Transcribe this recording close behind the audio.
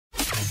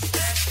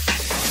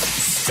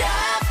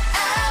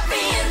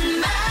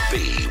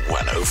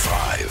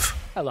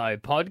Hello,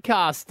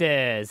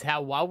 podcasters.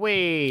 How are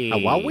we?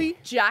 How are we?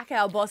 Jack,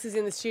 our boss, is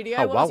in the studio.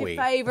 How What's are your we?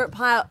 favourite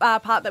part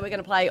that we're going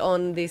to play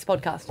on this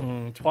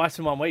podcast? Twice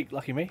in 1 week,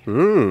 lucky me.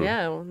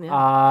 Yeah, well,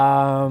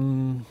 yeah.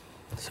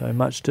 So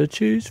much to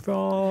choose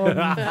from. Don't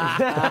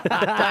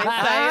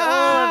say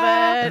all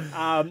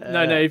of it.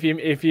 No. If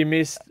you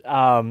missed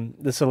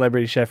the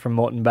celebrity chef from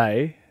Moreton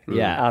Bay,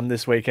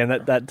 this weekend,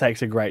 that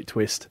takes a great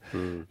twist.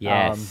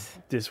 Yes.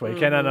 This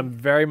weekend, and I'm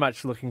very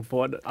much looking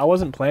forward. I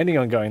wasn't planning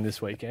on going this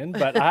weekend,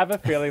 but I have a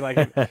feeling like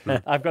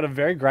I've got a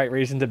very great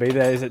reason to be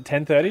there. Is it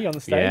 10:30 on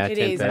the stage? Yeah, It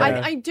is.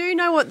 10:30. I do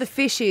know what the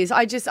fish is.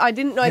 I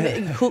didn't know that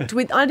you cooked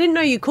with. I didn't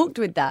know you cooked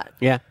with that.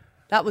 Yeah,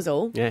 That was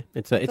all. yeah.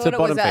 It's a Thought it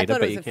bottom was feeder, thought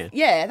but it you was can.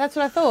 Yeah, that's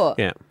what I thought.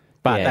 Yeah,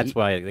 but Yeah, that's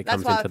why it That's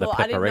comes why into I the thought.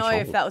 I didn't know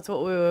preparation. if that was what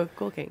we were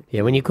cooking.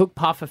 Yeah, when you cook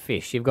puffer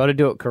fish, you've got to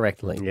do it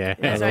correctly. Yeah,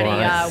 There's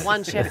only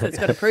one chef that's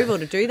got approval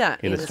to do that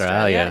In in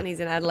Australia. and he's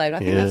in Adelaide. I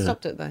think Yeah. they've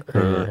stopped it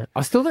though.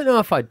 I still don't know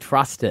if I'd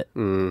trust it.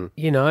 You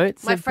know,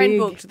 it's My a friend big...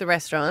 booked the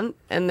restaurant,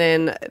 and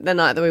then the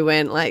night that we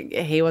went, like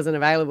he wasn't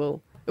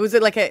available. It was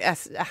like a Oh,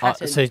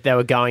 Hatton. so they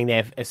were going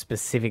there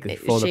specifically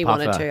for she the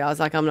puffer. wanted to. I was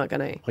like, I'm not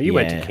going to. Well, you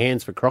went Yeah. to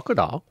Cairns for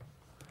crocodile.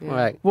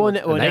 Like, Well,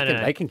 no, and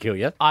no. they can kill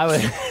you. I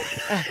was.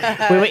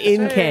 We were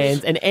in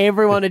Cairns, and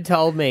everyone had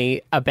told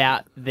me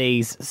about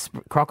these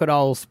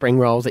crocodile spring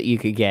rolls that you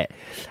could get,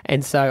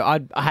 and so I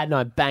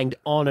banged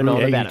on and on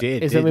Yeah, about you it.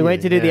 did, And so we didn't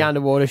went you? to do the Yeah.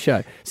 underwater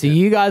show. So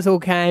you guys all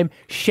came.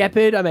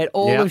 Shepherd, I met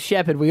all Yeah. of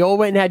Shepherd. We all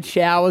went and had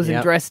showers and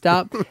Yep. dressed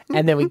up,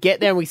 and then we get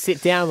there and we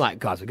sit down. Like,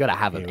 guys, we got to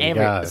have them. Here we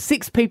go.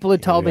 6 people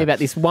had told me about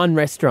this one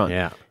restaurant.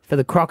 Yeah. For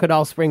the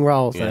crocodile spring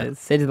rolls. So Yeah. I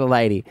said to the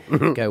lady,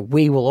 go,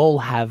 we will all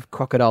have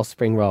crocodile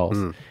spring rolls.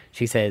 Mm.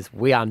 She says,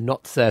 we are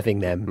not serving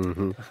them.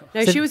 Mm-hmm.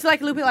 No, she was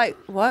like a little bit like,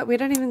 what? We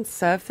don't even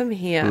serve them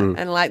here. Mm.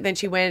 And like then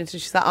she went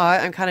and she's like, oh,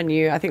 I'm kind of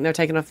new. I think they were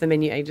taken off the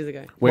menu ages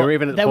ago. We're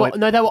even at the They point.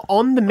 were they were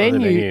on the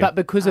menu, menu. but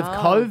because of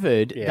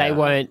COVID, Yeah. they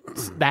weren't.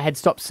 They had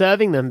stopped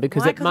serving them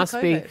because Why? it 'Cause of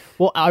must be. COVID?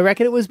 Well, I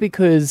reckon it was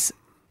because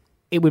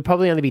it would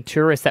probably only be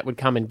tourists that would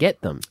come and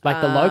get them.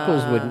 Like the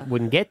locals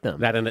wouldn't get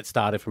them. That and it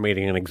started from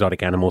eating an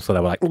exotic animal, so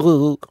they were like,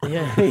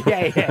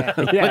 yeah.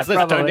 let's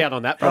tone down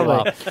on that for a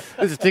while.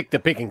 Let's stick to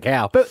picking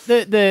cow. But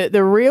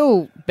the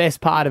real best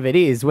part of it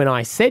is when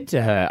I said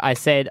to her, I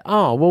said,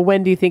 "Oh, well,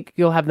 when do you think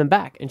you'll have them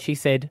back?" And she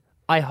said,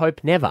 "I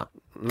hope never."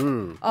 Oh,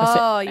 And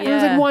I was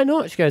yeah. like, "Why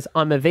not?" She goes,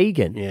 "I'm a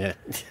vegan." yeah.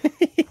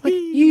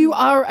 You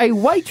are a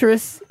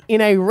waitress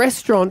in a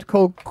restaurant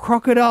called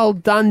Crocodile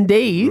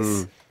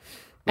Dundee's,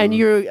 and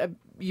you're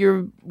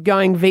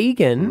going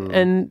vegan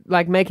and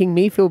like making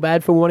me feel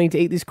bad for wanting to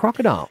eat this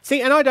crocodile.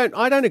 See, and I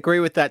don't agree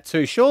with that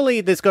too.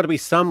 Surely there's got to be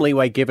some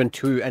leeway given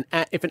to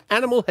if an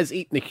animal has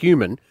eaten a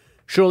human,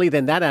 surely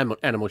then that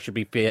animal should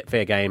be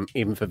fair game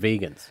even for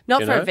vegans.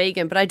 Not you for know? a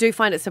vegan, but I do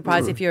find it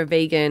surprising if you're a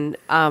vegan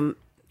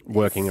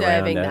Working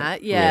serving around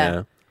that.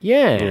 Yeah.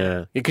 Yeah,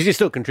 Yeah, because you're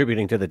still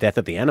contributing to the death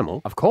of the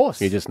animal. of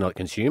course. You're just not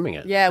consuming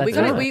it. Yeah, we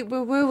That's got right. it. We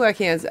were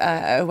working as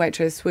a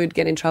waitress. We'd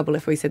get in trouble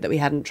if we said that we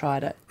hadn't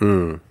tried it.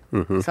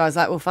 Mm-hmm. So I was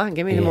like, well, fine,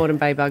 give me the Moreton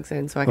Bay bugs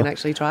then so I can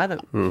actually try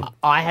them.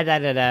 I had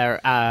that at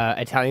a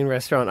Italian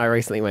restaurant I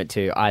recently went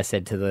to. I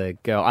said to the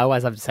girl, I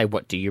always have to say,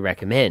 "What do you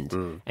recommend?"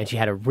 And she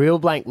had a real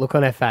blank look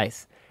on her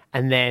face,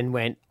 and then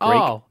went,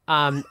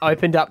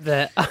 opened up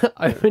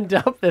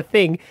the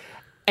thing,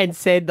 and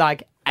said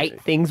like 8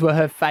 things were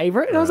her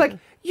favourite, and I was like,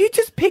 "You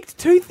just picked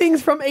 2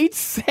 things from each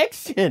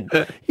section.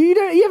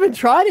 You haven't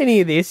tried any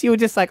of this. You were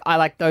just like, I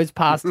like those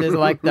pastas, I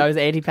like those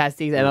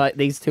antipasties, and I like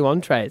these 2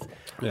 entrees."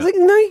 I was like,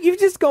 "No, you've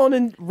just gone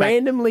and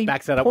randomly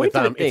Backs that up with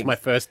pointed at it's things." my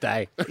first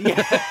day.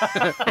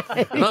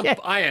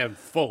 I am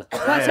full.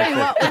 I'll tell you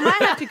what, we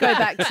might have to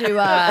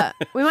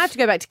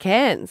go back to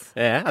Cairns.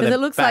 Yeah, are Because they it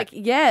looks back?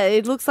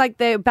 it looks like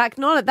they're back.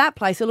 Not at that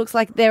place. It looks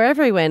like they're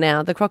everywhere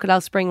now. The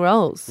Crocodile Spring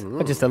Rolls.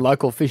 Just a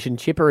local fish and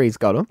chippery's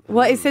got them.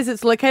 Well, it says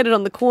it's located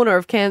on the corner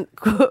of Cairns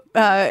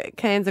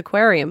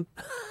Aquarium.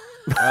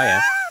 Oh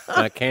yeah,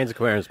 Cairns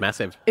Aquarium's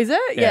massive. Is it?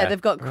 Yeah, Yeah.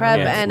 they've got crab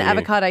Yeah, it's and new.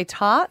 avocado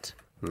tart.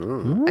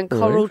 And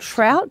coral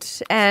trout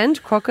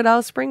and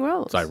crocodile spring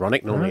rolls. It's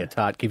ironic. Normally a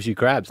tart gives you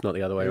crabs, not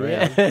the other way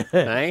around.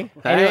 Hey?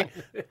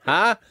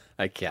 Huh?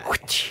 Okay.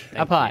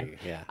 Up high. you,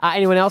 yeah.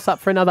 Anyone else up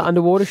for another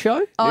underwater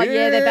show? Oh,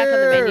 yeah, they're back on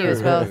the menu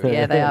as well.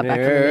 Yeah, they are back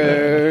on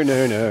the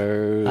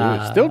menu.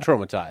 No. Still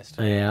traumatized,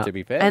 yeah. to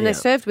be fair. And they're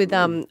served with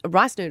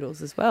rice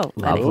noodles as well.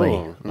 Lovely.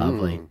 Oh,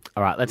 Lovely.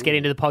 All right, let's get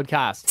into the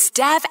podcast.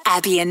 Stab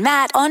Abby and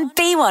Matt on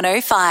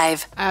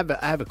B105. I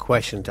have a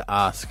question to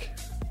ask,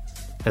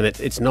 and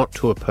it's not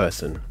to a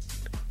person.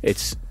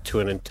 It's to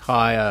an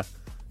entire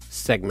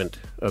segment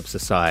of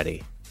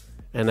society.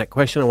 And that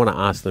question I want to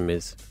ask them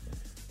is,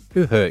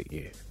 who hurt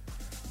you?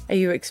 Are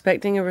you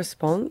expecting a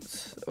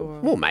response? Or...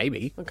 Well,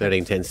 maybe.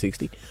 13, 10,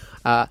 60.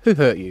 Who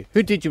hurt you?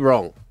 Who did you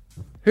wrong?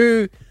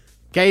 Who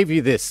gave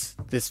you this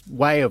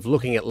way of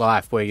looking at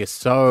life where you're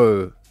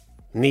so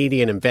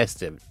needy and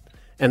invested?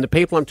 And the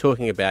people I'm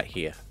talking about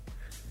here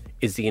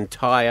is the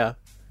entire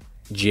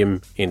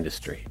gym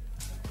industry.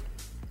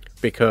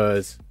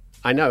 Because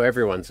I know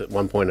everyone's at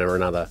one point or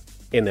another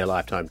in their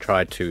lifetime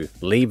tried to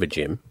leave a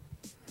gym.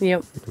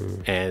 Yep.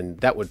 And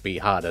that would be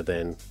harder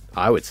than,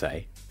 I would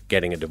say,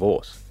 getting a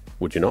divorce.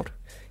 Would you not?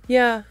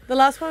 Yeah, the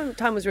last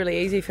time was really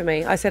easy for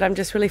me. I said I'm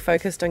just really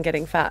focused on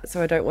getting fat,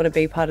 so I don't want to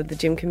be part of the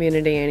gym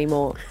community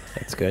anymore.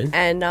 That's good.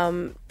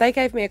 And they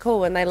gave me a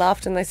call and they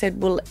laughed and they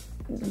said, we'll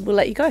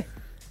let you go.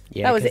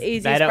 Yeah, That was the 'cause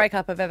easiest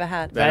breakup I've ever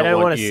had. They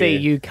don't want to see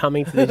you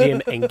coming to the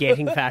gym and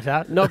getting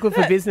fatter. Not good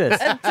for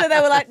business. So they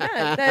were like,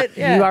 no.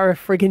 You are a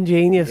freaking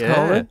genius, Yeah.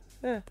 Coleman.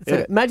 Yeah.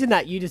 So imagine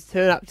that you just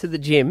turn up to the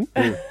gym,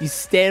 you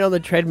stand on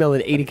the treadmill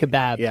and eat a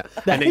kebab. Yeah.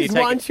 That And then you is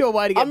take one sure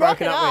way to get I'm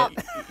broken rocking up up,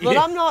 with. but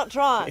I'm not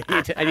trying.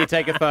 And you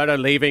take a photo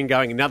leaving,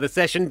 going, another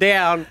session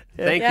down.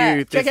 Thank Yeah.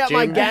 you. Check this out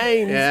my gym.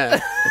 gains. Yeah.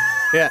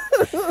 Yeah.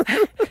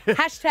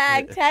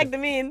 Hashtag, tag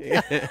them in.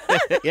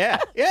 Yeah.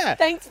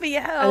 Thanks for your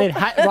And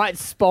help. then write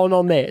Spawn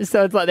on there,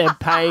 so it's like they're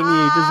paying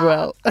you as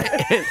well.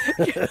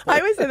 I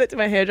always say that to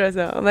my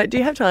hairdresser. I'm like, do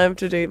you have time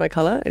to do my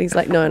colour? And he's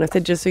like, no. And I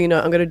said, just so you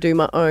know, I'm going to do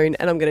my own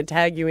and I'm going to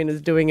tag you in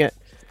as doing it.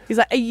 He's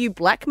like, are you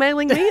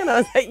blackmailing me? And I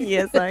was like,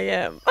 yes, I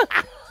am.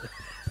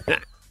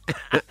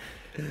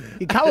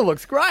 Your colour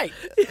looks great.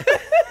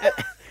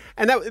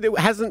 And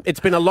it's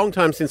been a long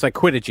time since I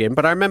quit a gym,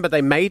 but I remember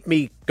they made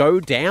me go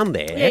down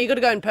there. Yeah, you got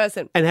to go in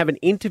person. And have an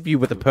interview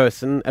with a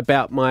person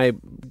about my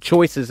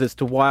choices as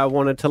to why I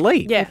wanted to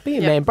leave. Yeah. Be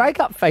a man. Break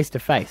up face to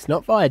face,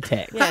 not via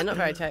text. Yeah, not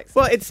very text.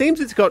 Well, it seems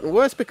it's gotten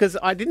worse because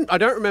I don't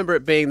remember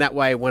it being that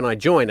way when I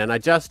joined, and I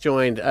just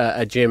joined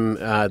a gym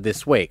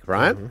this week,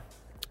 right? Mm-hmm.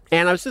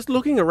 And I was just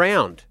looking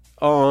around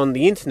on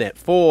the internet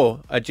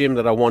for a gym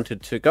that I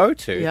wanted to go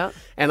to. Yeah.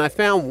 And I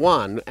found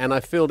one, and I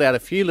filled out a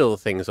few little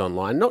things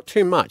online, not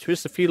too much,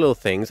 just a few little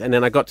things. And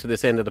then I got to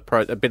this end of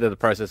a bit of the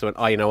process. I went,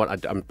 oh, you know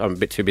what? I'm a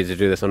bit too busy to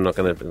do this. I'm not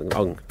going to.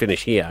 I'll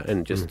finish here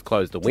and just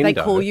close the window.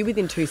 They call you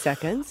within 2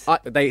 seconds.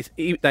 They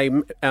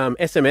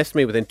SMS'd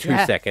me within 2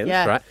 seconds,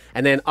 yeah. right?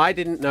 And then I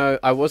didn't know,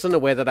 I wasn't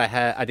aware that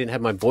I didn't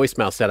have my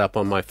voicemail set up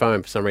on my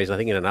phone for some reason. I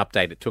think in an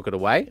update it took it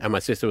away. And my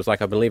sister was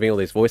like, I've been leaving all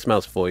these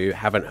voicemails for you,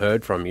 haven't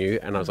heard from you.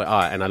 And I was like,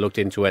 and I looked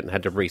into it and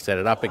had to reset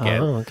it up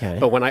again. Oh, okay.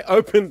 But when I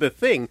opened the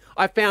thing,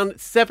 I found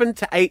 7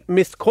 to 8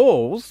 missed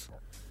calls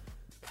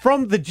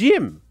from the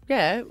gym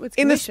Yeah, it's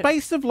in the commission.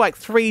 space of like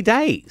 3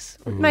 days.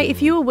 Mate,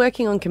 if you were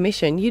working on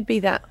commission, you'd be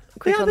that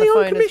quick Are on they the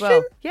on phone as well.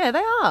 commission? Yeah,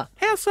 they are.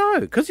 How so?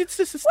 Because it's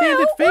just a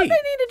standard Well, fee. what they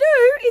need to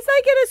do is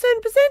they get a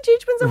certain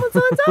percentage when someone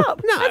signs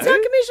up. No. That's how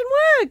commission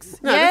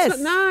works. No, yes.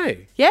 that's not, no.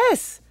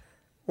 Yes.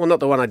 Well, not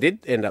the one I did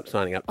end up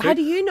signing up to. How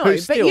do you know? Who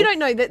But still- you don't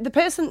know that the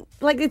person,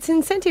 like, it's an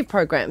incentive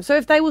program. So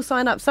if they will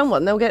sign up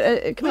someone, they'll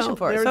get a commission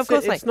for it. There So, is- of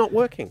course, it's not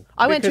working.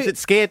 I went because to- it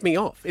scared me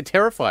off. It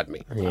terrified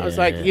me. I was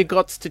like, you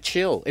got to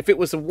chill. If it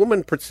was a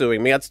woman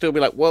pursuing me, I'd still be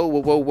like, whoa,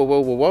 whoa, whoa, whoa, whoa,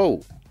 whoa,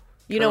 whoa.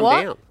 you know calm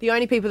what? down. The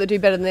only people that do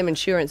better than them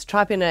insurance,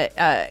 type in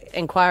a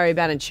inquiry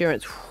about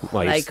insurance.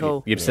 Well, they you've,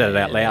 call. you've said it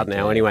out loud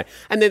now anyway.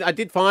 And then I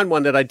did find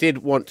one that I did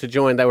want to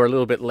join. They were a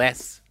little bit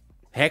less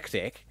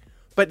hectic.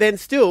 But then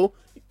still,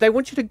 they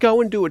want you to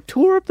go and do a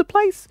tour of the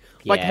place.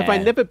 Like, have I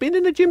Yeah. never been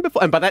in a gym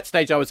before? And by that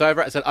stage, I was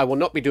over it. I said, I will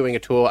not be doing a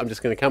tour. I'm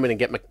just going to come in and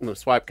get my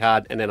swipe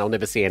card, and then I'll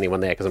never see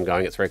anyone there because I'm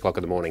going at 3 o'clock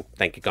in the morning.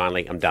 Thank you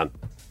kindly. I'm done.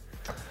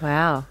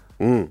 Wow.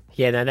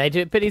 Yeah, no, they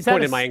do. But is that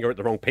Pointed my anger at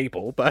the wrong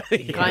people, but...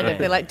 Kind of.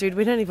 They're like, dude,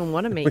 we don't even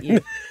want to meet you.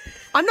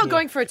 I'm not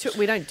going for a tour.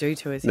 We don't do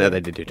tours here. No,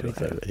 they did do tours.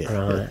 Yeah.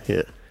 Right.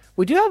 Yeah.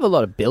 We do have a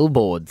lot of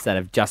billboards that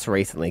have just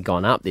recently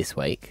gone up this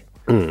week.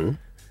 Maybe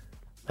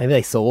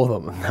they saw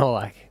them and they were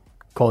like,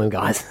 call him,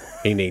 guys.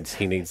 He needs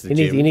the He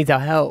gym. needs our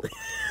help.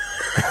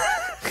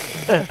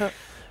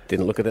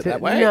 Didn't look at it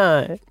that way.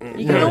 No.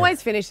 You can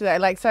always finish that.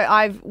 Like, so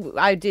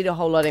I did a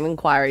whole lot of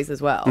inquiries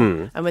as well.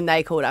 And when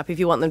they called up, if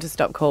you want them to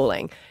stop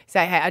calling,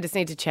 say, hey, I just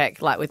need to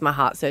check, like, with my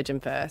heart surgeon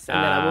first, and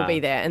then I will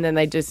be there. And then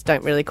they just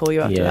don't really call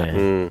you after that.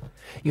 You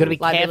got to be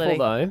Liability.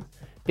 careful though,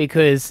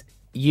 because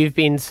you've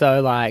been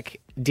so like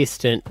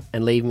distant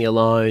and leave me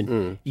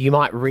alone. You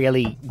might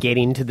really get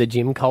into the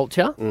gym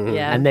culture,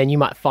 Yeah. and then you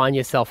might find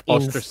yourself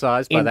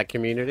Ostracised by that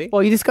community.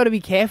 Well, you just got to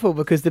be careful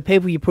because the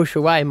people you push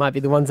away might be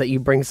the ones that you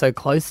bring so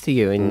close to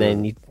you, and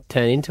then you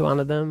turn into one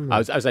of them. I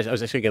was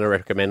actually going to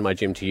recommend my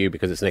gym to you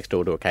because it's next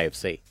door to a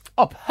KFC.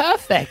 Oh,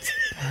 perfect!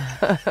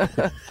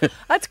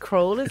 That's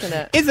cruel, isn't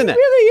it? Isn't It it?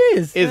 really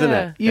is, Isn't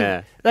Yeah. it?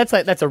 Yeah.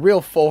 That's a real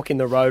fork in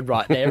the road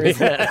right there,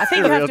 isn't it? I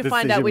think you have Real to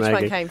find out which one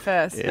decision-making. came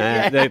first.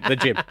 Yeah, the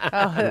gym.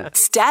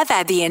 Stab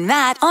Abby and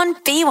Matt on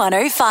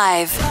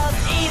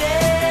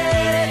B105.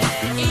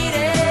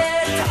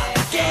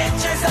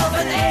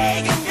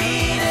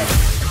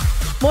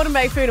 Moreton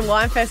Bay Food and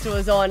Wine Festival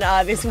is on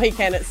this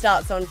weekend. It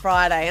starts on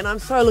Friday, and I'm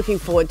so looking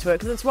forward to it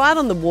because it's right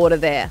on the water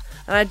there.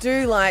 And I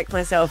do like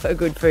myself a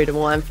good food and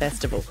wine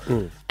festival.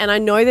 And I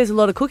know there's a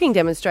lot of cooking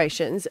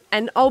demonstrations,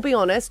 and I'll be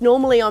honest,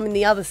 normally I'm in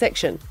the other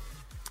section.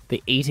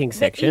 The eating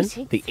section,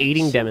 the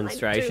eating I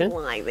demonstration. do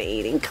like the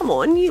eating. Come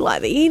on, you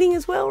like the eating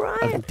as well, right?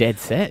 I'm dead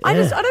set. I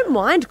yeah. don't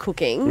mind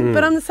cooking,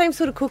 but I'm the same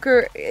sort of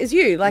cooker as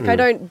you. Like, I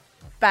don't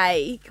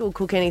bake or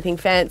cook anything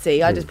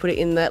fancy. I just put it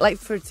in the, like,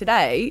 for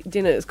today,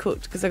 dinner is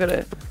cooked because I got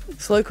a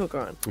slow cooker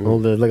on.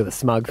 Look at the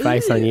smug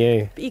face on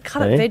you. But you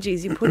cut up Eh?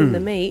 veggies, you put in the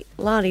meat,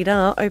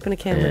 la-di-da, open a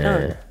can, we're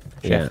done.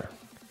 Yeah.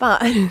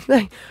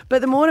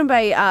 But the Moreton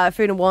Bay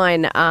Food and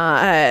Wine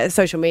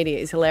social media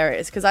is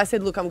hilarious because I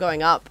said, look, I'm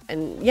going up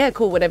and yeah,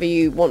 cool, whatever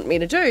you want me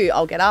to do,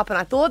 I'll get up. And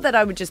I thought that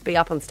I would just be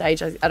up on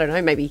stage, I don't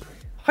know, maybe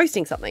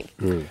hosting something.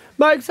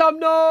 Make some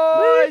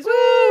noise!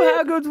 Woo!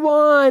 How good's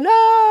wine?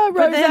 Ah,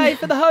 But rosé then-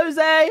 for the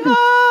Jose!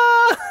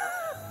 Ah!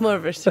 More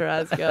of a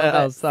Shiraz girl. Oh,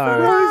 but-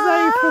 sorry.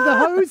 Rosé for the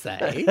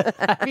Jose?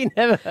 Have you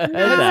never heard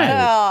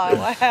that?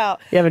 Oh, wow.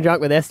 You haven't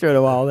drunk with Esther in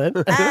a while then?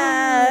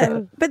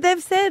 But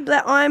they've said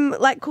that I'm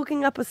like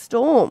cooking up a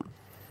storm.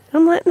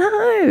 I'm like,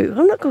 no,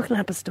 I'm not cooking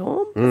up a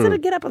storm. I said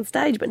I'd get up on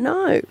stage, but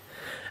no.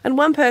 And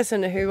one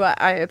person who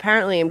I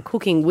apparently am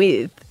cooking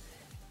with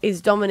is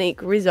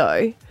Dominique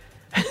Rizzo,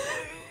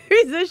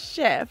 who's a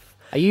chef.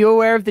 Are you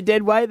aware of the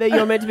dead weight that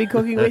you're meant to be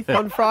cooking with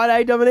on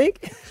Friday,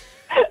 Dominique?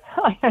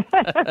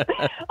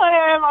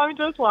 I am. I'm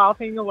just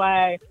laughing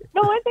away.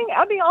 No, I think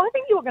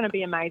you're going to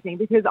be amazing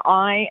because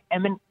I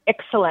am an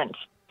excellent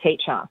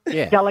teacher,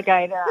 Yeah.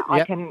 delegator.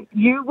 Yep.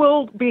 You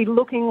will be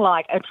looking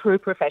like a true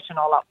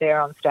professional up there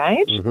on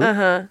stage.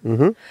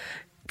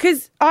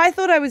 Because I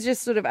thought I was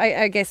just sort of,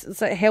 I guess,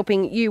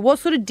 helping you. What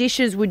sort of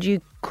dishes would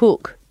you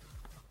cook?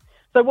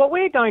 So what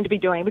we're going to be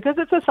doing, because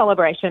it's a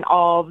celebration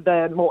of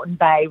the Moreton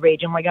Bay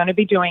region, we're going to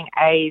be doing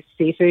a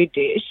seafood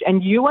dish,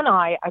 and you and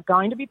I are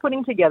going to be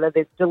putting together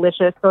this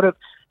delicious sort of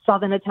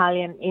Southern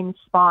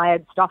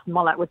Italian-inspired stuffed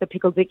mullet with a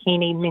pickled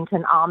zucchini, mint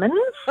and almonds.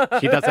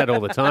 She does that all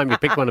the time. You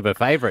pick one of her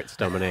favourites,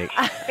 Dominique.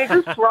 It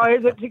just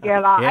throws it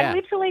together. Yeah. And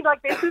literally,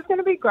 like, this is going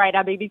to be great,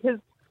 Abby, because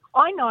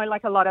I know,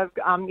 like, a lot of,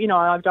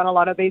 I've done a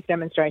lot of these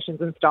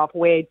demonstrations and stuff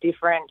where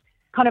different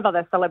kind of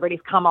other celebrities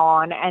come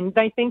on and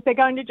they think they're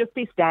going to just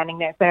be standing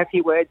there, say a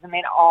few words and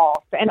then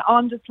off. And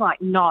I'm just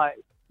like, no,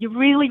 you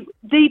really,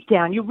 deep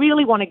down, you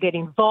really want to get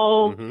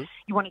involved.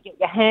 You want to get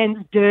your hands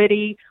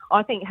dirty.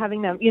 I think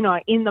having them,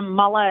 in the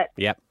mullet,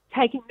 Yep.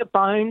 taking the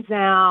bones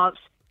out,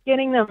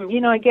 getting them,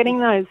 getting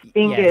those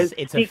fingers. Yes,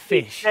 it's a deep,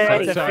 fish.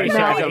 dirty. Sorry, No,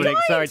 Dominic.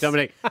 Sorry,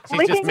 Dominic. She's just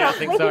Licking up,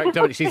 mouthing. licking Sorry,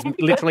 Dominic. She's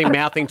literally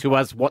mouthing to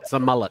us. What's a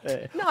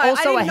mullet? No, Also I a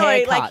didn't know,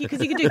 haircut.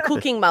 because you could do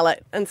cooking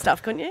mullet and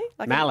stuff, couldn't you?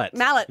 Like Mallet.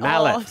 Mallet.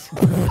 Mallet.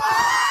 Oh.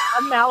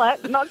 A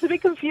mallet, not to be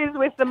confused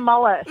with the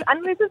mullet.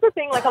 And this is the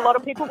thing, like a lot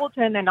of people will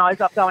turn their nose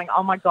up going,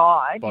 oh my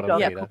God, Bottom you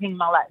got a feeder. cooking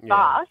mullet. Yeah.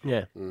 But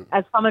Yeah.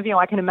 as some of you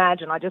I can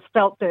imagine, I just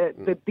felt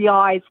the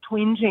eyes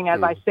twinging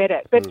as I said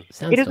it. But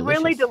Sounds it is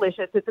really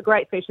delicious. It's a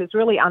great fish. It's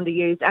really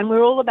underused. And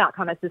we're all about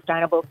kind of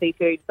sustainable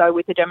seafood. So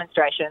with the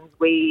demonstrations,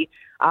 we,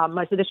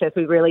 most of the chefs,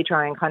 we really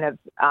try and kind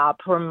of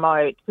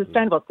promote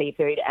sustainable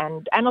seafood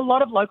and a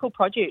lot of local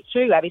produce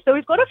too, Abby. So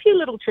we've got a few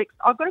little tricks.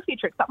 I've got a few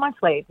tricks up my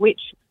sleeve, which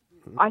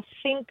I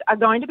think are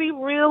going to be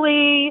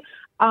really,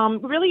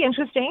 really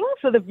interesting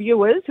for the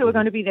viewers who are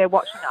going to be there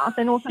watching us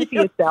and also for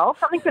yourself.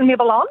 Something to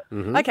nibble on.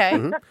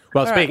 Okay.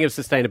 Well, speaking of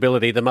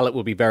sustainability, the mullet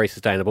will be very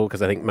sustainable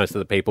because I think most of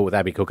the people with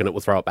Abby cooking it will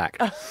throw it back.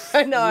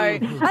 I know.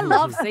 I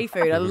love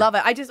seafood. I love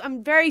it.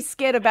 I'm very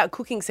scared about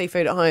cooking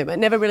seafood at home. It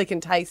never really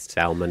can taste.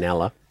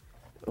 Salmonella.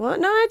 Well,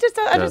 no, it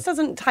just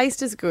doesn't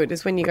taste as good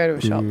as when you go to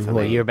a shop. For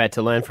Well, me. you're about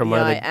to learn from Yeah,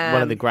 one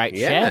I of the am. great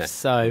Yeah. chefs,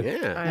 so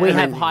Yeah. we I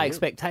have am. high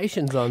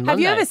expectations on Have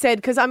Monday. you ever said,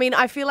 because I mean,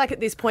 I feel like at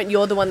this point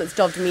you're the one that's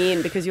dobbed me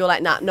in because you're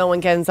like, nah, no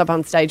one gets up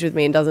on stage with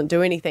me and doesn't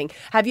do anything.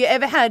 Have you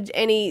ever had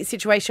any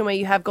situation where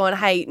you have gone,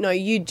 hey, no,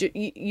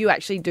 you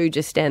actually do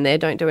just stand there,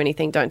 don't do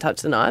anything, don't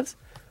touch the knives?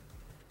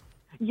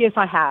 Yes,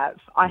 I have.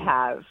 I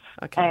have.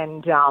 Okay.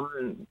 And,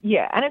 and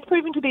it's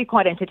proven to be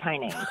quite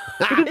entertaining.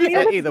 Because the Yeah,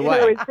 other either thing,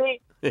 way. though,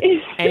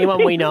 is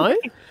Anyone we know?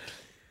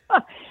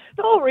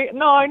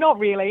 No, not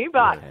really.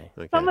 But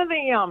Okay. some of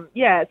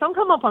the, some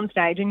come up on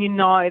stage and you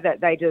know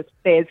that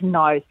there's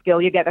no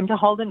skill. You get them to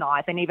hold a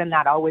knife, and even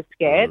that I was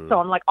scared. So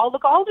I'm like, oh,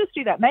 look, I'll just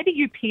do that. Maybe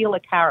you peel a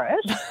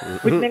carrot,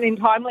 which then in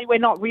timely we're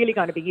not really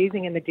going to be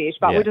using in the dish,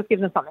 but Yeah. we'll just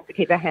give them something to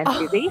keep their hands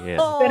busy. Yeah.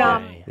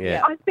 But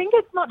Yeah. I think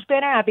it's much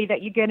better, Abby,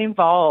 that you get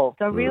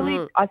involved.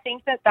 I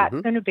think that's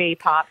going to be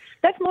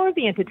that's more of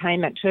the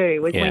entertainment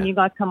too, is Yeah. when you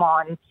guys come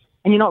on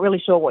and you're not really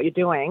sure what you're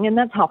doing, and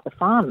that's half the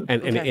fun.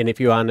 And if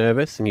you are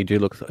nervous and you do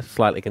look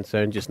slightly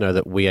concerned, just know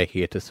that we are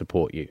here to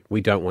support you.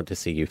 We don't want to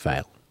see you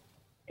fail.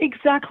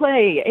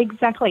 Exactly.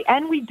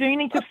 And we do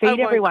need to feed won't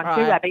everyone cry.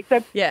 too, Abby. So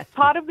Yeah.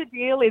 part of the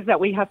deal is that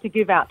we have to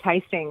give out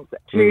tastings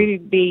to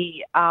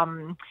the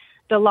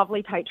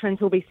lovely patrons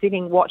who'll be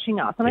sitting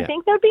watching us. And Yeah. I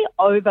think there'll be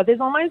there's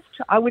almost,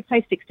 I would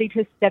say, 60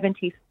 to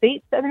 70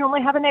 seats that they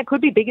normally have in there. It could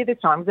be bigger this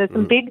time. There's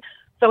some big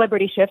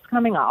celebrity chefs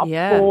coming up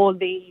Yeah. for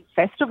the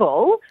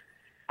festival.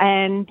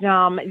 And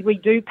we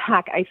do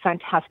pack a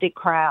fantastic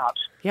crowd.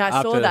 Yeah, I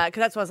saw After- that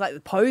because that's why I was like,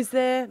 the Pose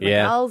there,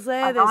 Yeah. Miguel's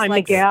there. I'm There's like,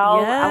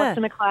 Miguel, yeah.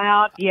 Alistair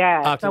McLeod.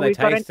 Yeah. After so they we've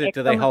got an taste it,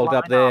 do they excellent hold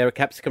up lineup. their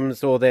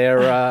capsicums or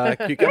their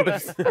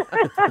cucumbers?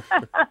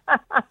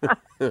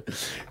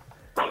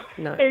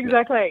 No.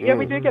 Exactly. Yeah,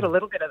 we do get a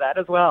little bit of that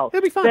as well.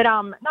 It'll be fun. But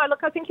no,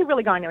 look, I think you're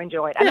really going to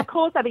enjoy it. And of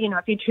course, Abby,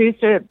 if you choose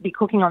to be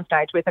cooking on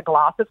stage with a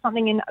glass of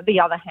something in the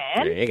other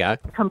hand, There you go.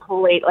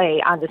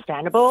 completely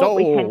understandable.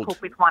 We can Sold.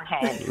 cook with one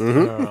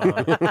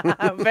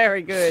hand.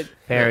 Very good.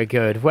 Very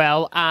good.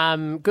 Well,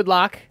 good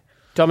luck,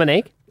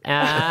 Dominique.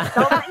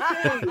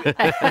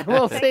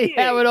 We'll see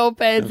how it all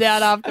pans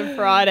out after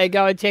Friday.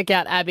 Go and check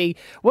out Abby.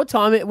 What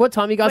time you guys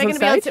We're on going to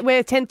stage? be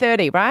we're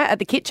 10:30, right, at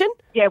the kitchen?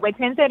 Yeah, we're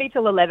 10:30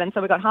 till 11,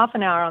 so we've got half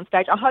an hour on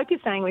stage. I hope you're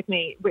staying with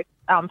me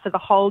for the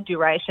whole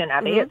duration,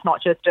 Abby. It's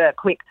not just a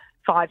quick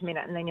 5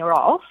 minute and then you're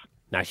off.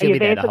 No, Are she'll you be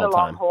there there the for whole the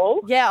long time.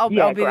 haul? Yeah, I'll be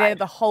there great.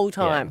 the whole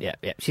time. Yeah.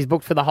 She's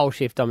booked for the whole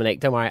shift, Dominique.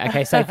 Don't worry.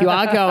 Okay, so if you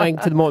are going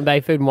to the Moreton Bay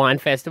Food and Wine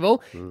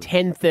Festival,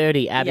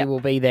 10:30, Abby Yep. will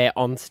be there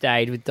on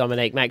stage with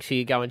Dominique. Make sure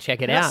you go and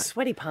check it I've got out.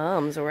 sweaty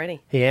palms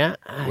already. Yeah,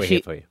 We're she,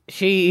 here for you.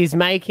 She is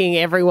making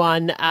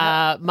everyone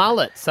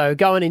mullet, so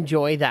go and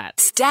enjoy that.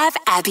 Stab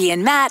Abby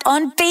and Matt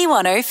on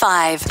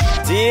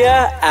B105.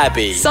 Dear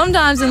Abby.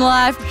 Sometimes in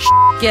life,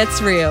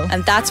 gets real,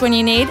 and that's when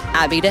you need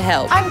Abby to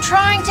help. I'm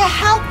trying to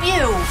help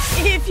you.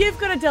 If you've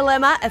got a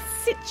dilemma, a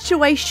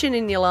situation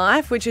in your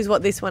life, which is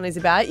what this one is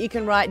about, you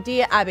can write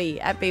Dear Abby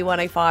at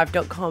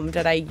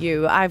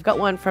b105.com.au. I've got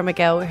one from a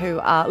girl who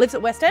lives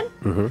at West End.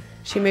 Mm-hmm.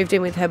 She moved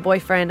in with her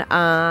boyfriend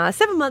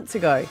 7 months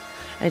ago.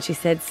 And she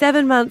said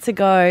 7 months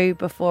ago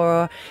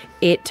before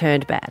it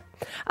turned bad.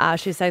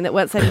 She's saying that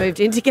once they moved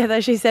in together,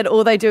 she said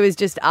all they do is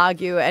just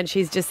argue. And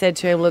she's just said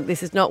to him, look,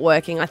 this is not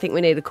working. I think we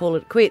need to call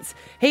it quits.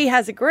 He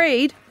has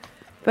agreed,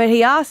 but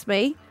he asked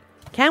me,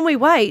 can we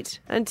wait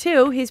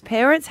until his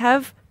parents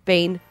have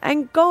been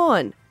and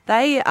gone?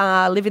 They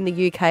live in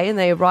the UK and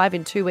they arrive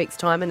in 2 weeks'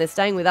 time and they're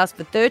staying with us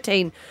for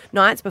 13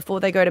 nights before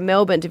they go to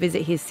Melbourne to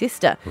visit his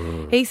sister.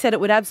 He said it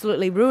would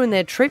absolutely ruin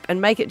their trip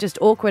and make it just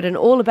awkward and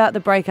all about the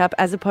breakup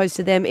as opposed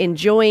to them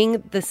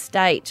enjoying the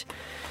state.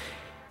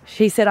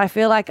 She said, I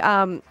feel like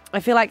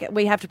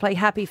we have to play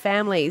happy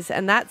families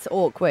and that's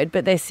awkward,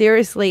 but they're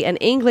seriously an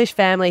English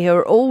family who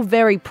are all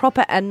very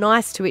proper and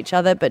nice to each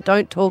other but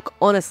don't talk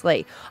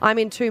honestly. I'm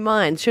in two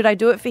minds. Should I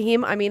do it for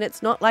him? I mean,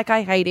 it's not like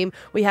I hate him.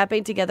 We have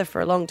been together for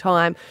a long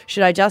time.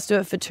 Should I just do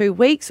it for 2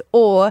 weeks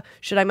or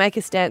should I make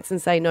a stance and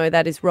say, no,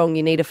 that is wrong.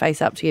 You need to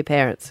face up to your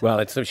parents.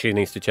 Well, she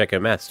needs to check her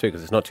maths too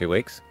because it's not 2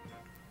 weeks.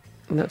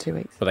 Not 2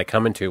 weeks. Well, they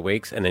come in 2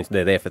 weeks and then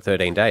they're there for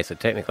 13 days, so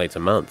technically it's a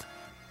month.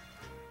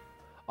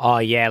 Oh,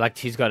 yeah, like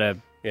she's got to...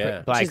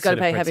 Yeah. Like, She's got to sort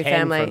of pay happy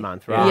pretend family. for a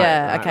month, right?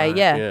 Yeah, right, okay, right.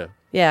 yeah.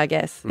 Yeah, I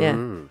guess, yeah.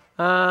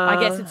 Uh,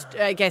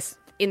 I guess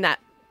in that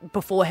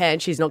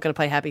beforehand, she's not going to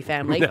play happy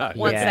family No,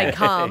 once yeah. they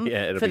come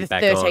Yeah, it'll for be the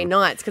back 13 on.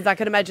 nights. Because I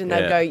could imagine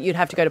they'd Yeah. go, you'd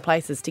have to go to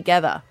places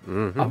together.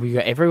 Oh, we go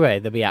everywhere.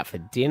 They'll be out for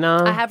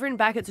dinner. I have written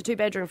back. It's a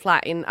 2-bedroom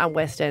flat in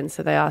West End,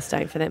 so they are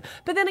staying for them.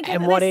 But then again,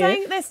 And what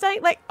they're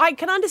staying. Like I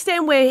can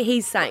understand where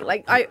he's saying.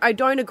 Like I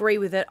don't agree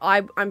with it.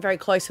 I'm very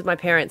close with my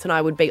parents, and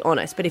I would be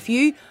honest. But if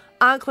you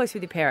aren't close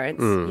with your parents,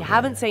 you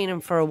haven't seen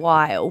them for a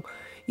while.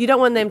 You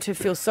don't want them to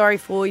feel sorry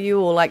for you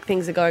or like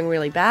things are going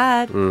really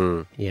bad.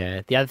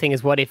 Yeah. The other thing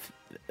is, what if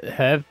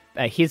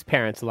his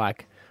parents are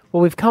like,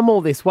 well, we've come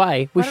all this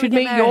way. We Why don't should we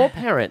meet get your married?"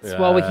 parents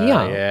while we're here.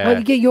 yeah. Why don't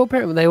you get your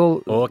parents? They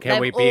all... Or can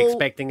They've we be all-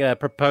 expecting a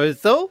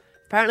proposal?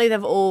 Apparently,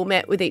 they've all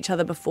met with each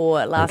other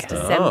before last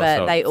December. Oh,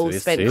 so they it's all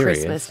this spent serious.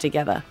 Christmas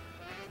together.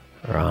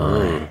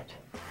 Right.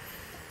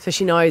 So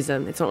she knows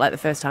them. It's not like the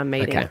first time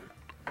meeting.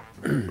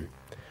 Okay.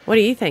 What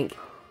do you think?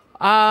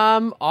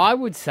 I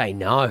would say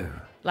no.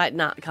 Like,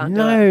 nah, can't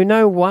do it.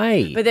 No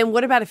way. But then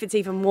what about if it's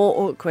even more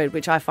awkward,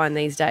 which I find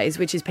these days,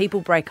 which is people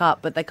break up,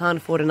 but they can't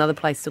afford another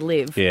place to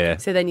live. Yeah.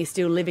 So then you're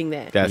still living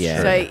there. That's Yeah.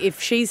 true. So if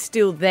she's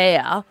still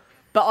there,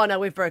 but oh no,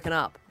 we've broken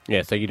up.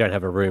 Yeah, so you don't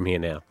have a room here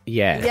now.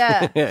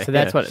 Yeah. Yeah. So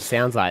that's what it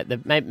sounds like.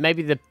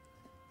 Maybe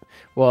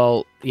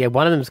one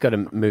of them's got to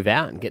move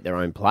out and get their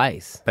own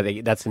place. But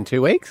that's in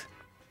 2 weeks?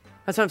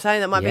 That's what I'm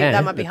saying. That might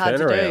Yeah. be The hard to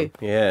do. turnaround.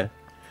 Yeah.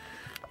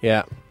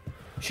 Yeah.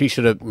 She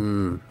should have...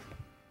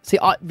 See,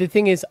 the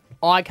thing is,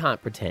 I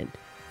can't pretend.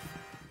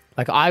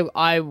 Like,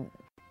 I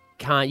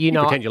can't, you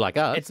know... pretend you like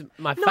us. It's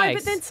my No, face.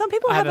 but then some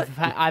people I have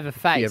have I have a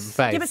face. You have a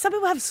face. Yeah, but some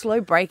people have slow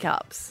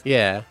breakups.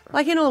 Yeah.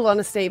 Like in all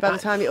honesty, by the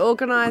time you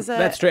organise it,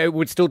 That's true. It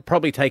would still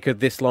probably take her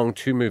this long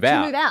to move to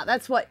out. move out.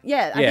 That's what.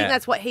 Yeah, I Yeah. think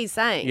that's what he's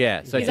saying.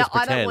 Yeah, so he's just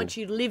like, I don't pretend. want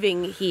you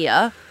living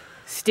here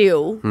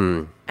still,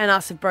 and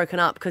us have broken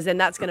up because then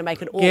that's going to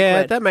make it awkward.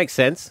 Yeah, that makes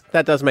sense.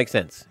 That does make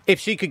sense. If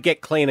she could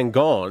get clean and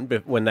gone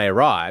when they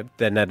arrived,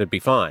 then that'd be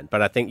fine.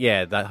 But I think,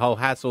 yeah, the whole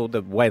hassle,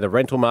 the way the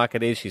rental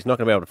market is, she's not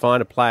going to be able to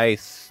find a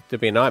place.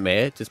 It'd be a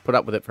nightmare. Just put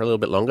up with it for a little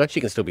bit longer. She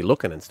can still be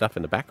looking and stuff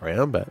in the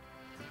background, but...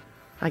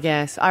 I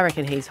guess. I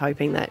reckon he's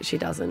hoping that she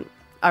doesn't.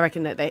 I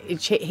reckon that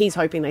he's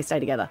hoping they stay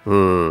together.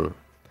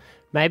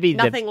 Maybe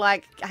Nothing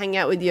like hang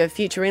out with your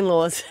future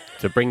in-laws.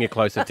 To bring you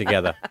closer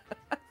together.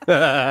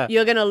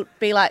 You're going to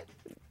be like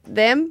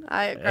them.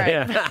 Great.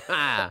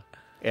 Yeah.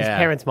 his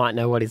parents might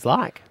know what he's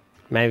like.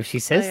 Maybe if she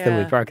says to them, yeah.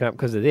 we've broken up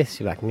because of this,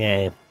 she's like,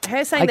 nah.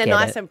 Her saying I they're get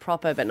nice it. and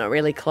proper, but not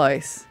really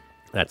close.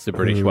 That's the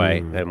British way,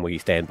 and we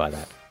stand by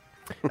that.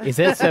 Is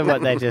it so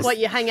what they just What,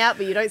 you hang out,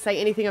 but you don't say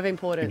anything of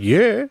importance.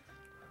 Yeah.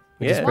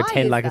 just Yeah.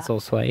 pretend is like that? it's all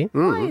sweet?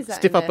 Why is that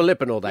Stiff in upper there?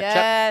 lip and all that chat.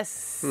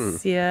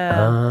 Yes.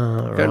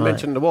 Yeah. Oh, Don't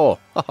mention the war.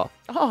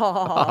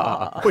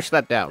 Oh. Push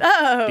that down.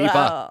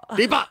 Deeper.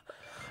 Deeper.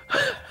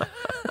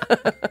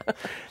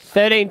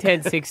 13,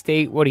 10,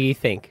 60, what do you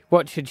think?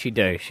 What should she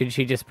do? Should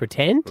she just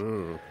pretend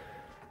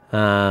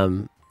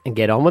and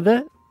get on with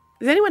it?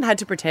 Has anyone had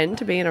to pretend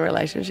to be in a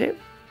relationship?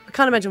 I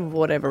can't imagine for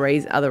whatever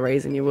other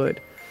reason you would.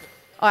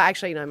 Oh,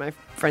 actually, no, my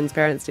friend's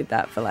parents did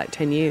that for like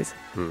 10 years.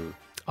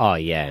 Oh,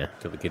 yeah.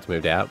 Till the kids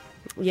moved out.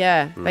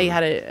 Yeah, they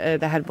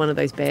had one of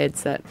those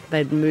beds that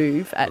they'd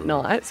move at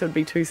night, so it'd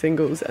be two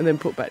singles and then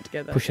put back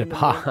together. Push it in the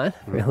morning. apart.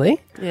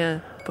 Really? Yeah,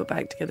 put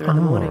back together in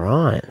the morning.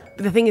 Right.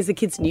 But the thing is, the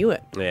kids knew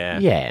it. Yeah.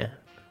 Yeah.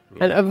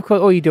 And of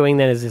course, all you're doing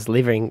then is just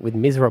living with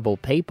miserable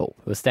people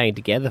who are staying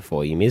together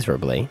for you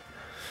miserably.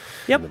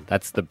 Yep.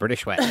 That's the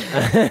British way.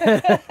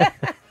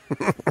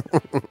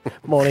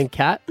 Morning,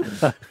 Cat.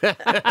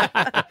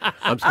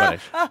 I'm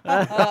Scottish.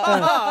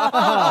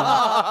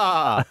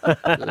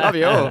 Love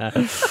you all.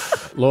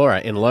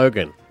 Laura in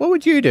Logan, what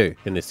would you do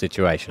in this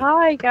situation?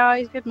 Hi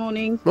guys, good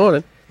morning.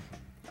 Morning.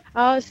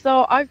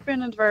 So I've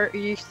been in a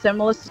very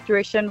similar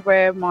situation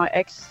where my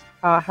ex,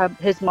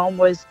 his mom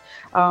was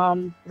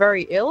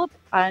very ill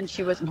and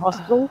she was in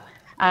hospital,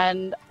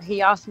 and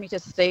he asked me to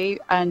stay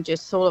and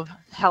just sort of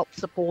help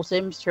support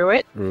him through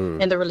it.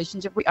 In the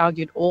relationship, we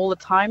argued all the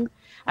time,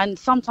 and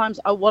sometimes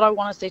what I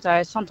want to say to her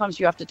is sometimes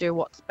you have to do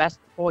what's best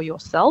for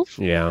yourself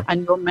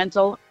and your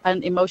mental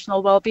and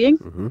emotional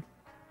well-being.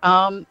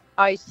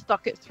 I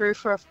stuck it through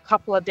for a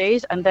couple of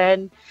days, and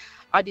then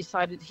I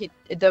decided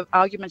the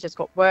argument just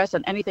got worse,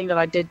 and anything that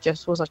I did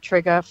just was a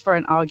trigger for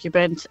an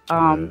argument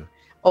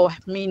or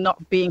me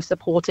not being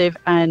supportive.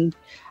 And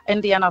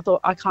in the end, I thought,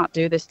 I can't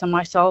do this to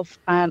myself,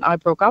 and I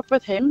broke up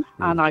with him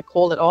and I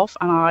called it off,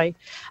 and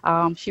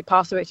she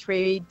passed away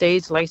 3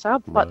 days later.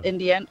 But in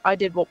the end, I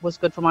did what was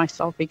good for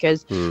myself,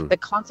 because the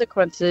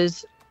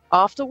consequences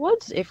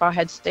afterwards, if I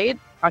had stayed,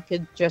 I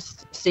could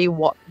just see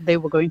what they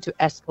were going to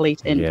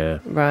escalate in. Yeah.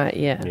 Right,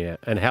 yeah. Yeah.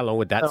 And how long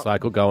would that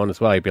cycle go on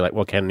as well? You'd be like,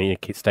 well, can you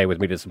stay with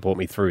me to support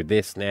me through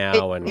this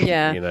now and,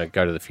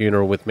 go to the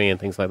funeral with me and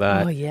things like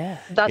that? Oh, yeah.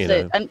 That's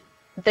it. And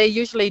they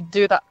usually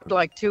do that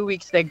like 2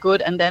 weeks, they're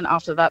good. And then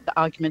after that, the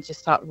arguments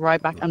just start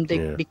right back and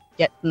they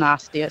get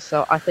nastier.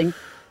 So I think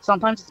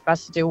sometimes it's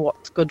best to do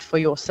what's good for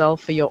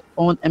yourself, for your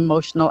own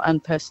emotional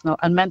and personal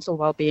and mental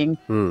well-being.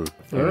 All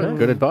right.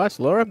 Good advice,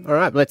 Laura. All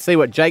right. Let's see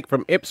what Jake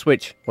from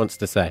Ipswich wants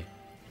to say.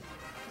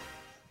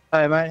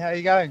 Hey, mate. How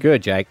you going?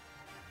 Good, Jake.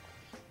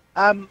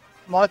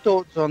 My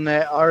thoughts on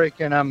that, I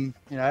reckon,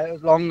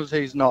 as long as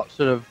he's not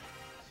sort of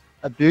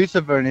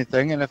abusive or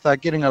anything, and if they're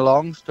getting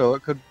along still,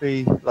 it could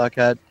be like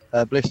a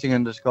blessing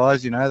in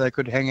disguise. They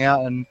could hang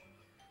out, and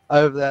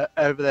over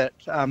that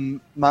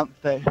month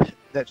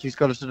that she's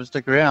got to sort of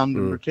stick around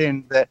and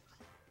pretend that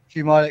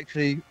she might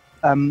actually,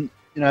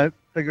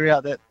 figure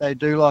out that they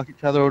do like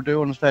each other or do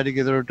want to stay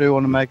together or do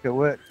want to make it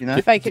work,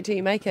 Fake it till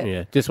you make it.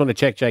 Yeah. Just want to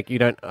check, Jake, you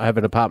don't have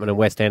an apartment in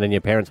West End and your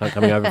parents aren't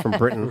coming over from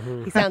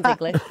Britain. He sounds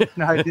English.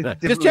 No,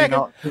 definitely Just checking.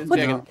 not.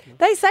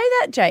 They say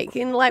that, Jake,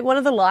 in like one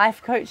of the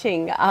life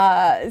coaching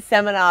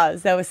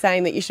seminars. They were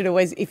saying that you should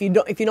always, if you're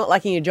not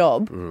liking your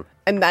job,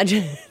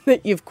 imagine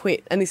that you've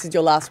quit and this is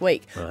your last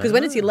week. Because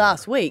when it's your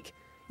last week,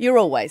 you're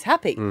always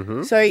happy.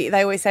 So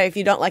they always say if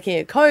you don't like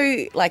a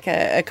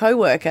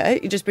co-worker,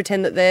 you just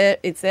pretend that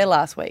it's their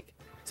last week.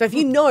 So if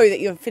you know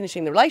that you're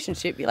finishing the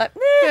relationship, you're like,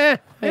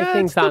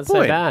 Things aren't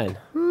so bad.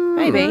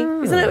 maybe.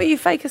 Isn't it where you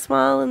fake a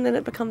smile and then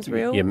it becomes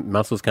real? Your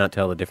muscles can't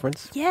tell the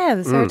difference. Yeah,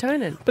 the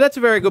serotonin. But that's a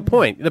very good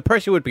point. The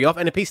pressure would be off.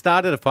 And if he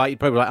started a fight, you'd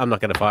probably be like, I'm not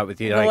going to fight with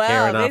you. I don't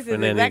care enough.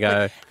 And then you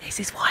go, this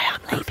is why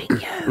I'm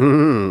leaving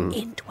you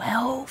in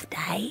 12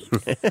 days.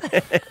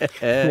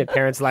 And their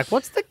parents are like,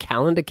 what's the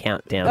calendar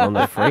countdown on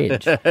the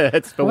fridge?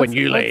 it's for when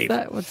you leave.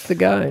 What's the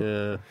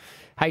go?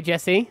 Hey,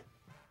 Jesse.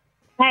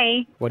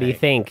 Hey. What do you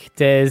think?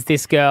 Does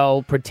this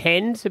girl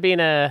pretend to be in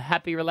a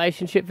happy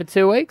relationship for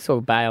 2 weeks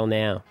or bail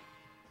now?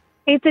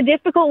 It's a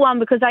difficult one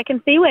because I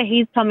can see where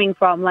he's coming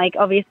from, like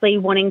obviously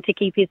wanting to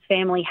keep his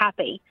family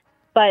happy.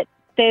 But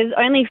there's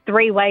only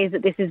 3 ways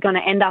that this is going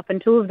to end up,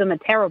 and 2 of them are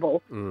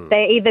terrible.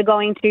 They're either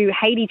going to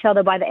hate each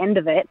other by the end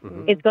of it,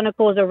 it's going to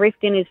cause a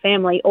rift in his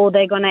family, or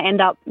they're going to end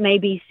up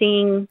maybe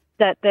seeing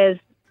that there's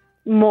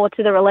more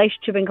to the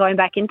relationship and going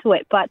back into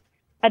it. But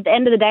at the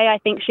end of the day, I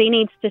think she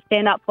needs to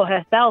stand up for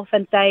herself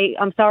and say,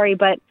 I'm sorry,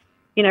 but,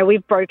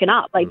 we've broken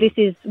up. Like, this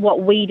is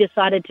what we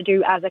decided to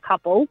do as a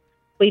couple.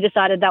 We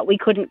decided that we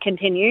couldn't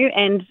continue,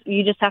 and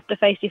you just have to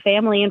face your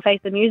family and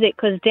face the music,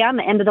 because down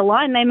the end of the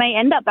line, they may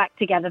end up back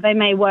together. They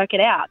may work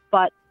it out,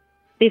 but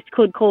this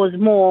could cause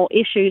more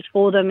issues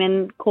for them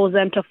and cause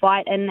them to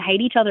fight and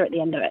hate each other at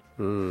the end of it.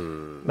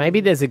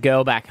 Maybe there's a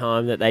girl back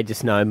home that they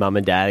just know mum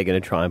and dad are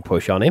going to try and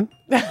push on him.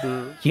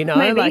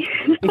 Maybe. Like,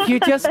 if you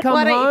just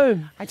come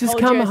home, just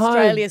come home.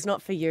 Australia's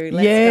not for you.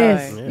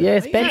 Let's go.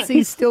 Yes,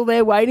 Betsy's still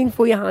there waiting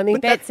for you, honey.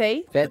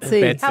 Betsy?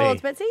 Betsy. How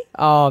old's Betsy?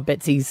 Oh,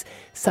 Betsy's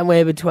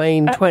somewhere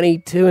between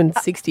 22 and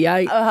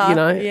 68,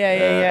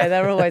 Yeah,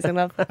 they're always in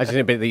love. I just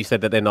didn't believe that you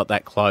said that they're not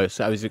that close.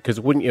 Because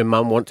wouldn't your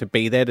mum want to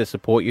be there to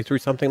support you through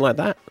something like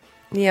that?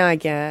 Yeah, I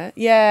get.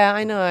 Yeah,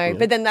 I know.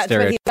 But then that's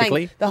when he's saying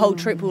Stereotypically? the whole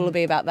trip will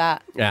be about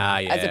that.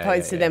 As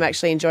Opposed to them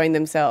actually enjoying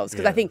themselves.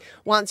 Because I think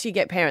once you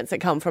get parents that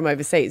come from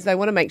overseas, they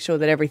want to make sure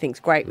that everything's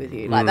great with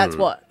you. Like, that's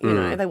what,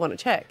 they want to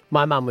check.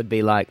 My mum would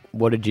be like,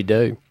 what did you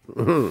do?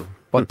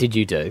 What did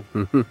you do?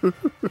 And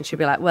she'll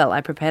be like, well,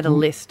 I prepared a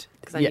list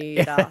because I knew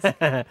you'd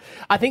ask.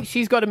 I think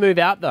she's got to move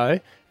out, though.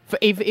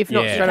 If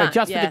not Yeah. straight away,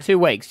 just for the 2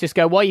 weeks. Just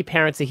go, while your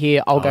parents are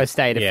here, I'll go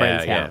stay at a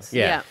friend's house.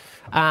 Yeah.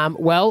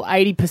 Well,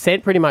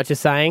 80% pretty much are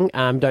saying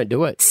don't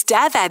do it.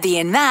 Stab Abby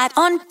and Matt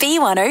on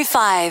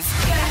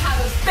B105.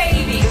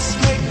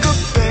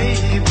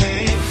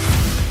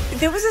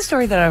 There was a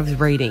story that I was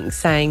reading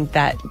saying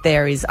that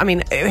there is, I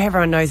mean,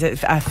 everyone knows that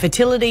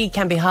fertility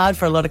can be hard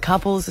for a lot of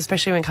couples,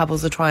 especially when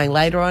couples are trying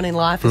later on in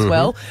life as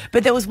well.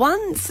 But there was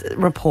one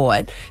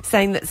report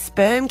saying that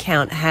sperm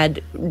count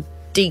had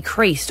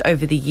decreased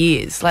over the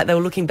years. Like they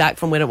were looking back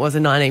from when it was the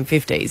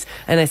 1950s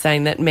and they're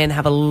saying that men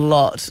have a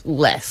lot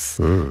less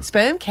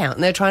sperm count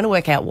and they're trying to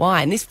work out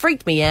why. And this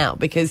freaked me out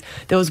because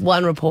there was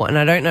one report, and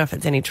I don't know if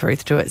it's any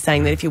truth to it,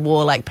 saying that if you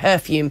wore like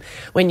perfume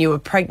when you were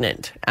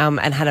pregnant and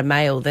had a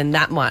male, then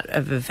that might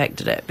have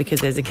affected it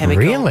because there's a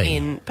chemical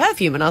in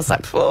perfume. And I was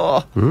like,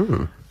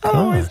 I've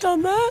always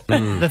done that.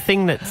 The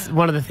thing that's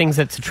one of the things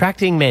that's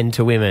attracting men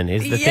to women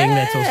is the thing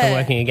that's also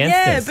working against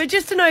us. Yeah, but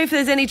just to know if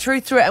there's any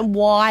truth to it and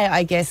why,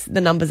 I guess,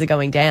 the numbers are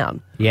going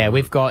down. Yeah,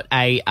 we've got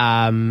a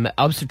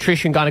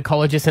obstetrician,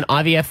 gynecologist and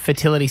IVF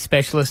fertility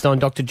specialist on.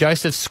 Dr.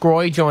 Joseph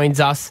Scroy joins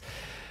us.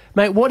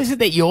 Mate, what is it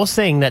that you're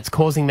seeing that's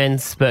causing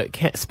men's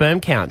sperm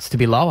counts to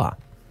be lower?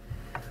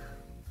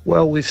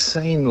 Well, we've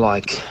seen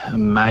like a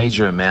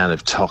major amount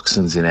of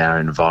toxins in our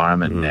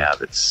environment now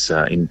that's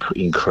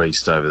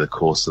increased over the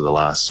course of the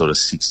last sort of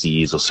 60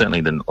 years, or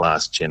certainly the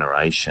last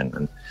generation.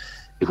 And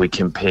if we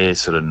compare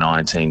sort of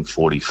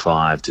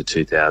 1945 to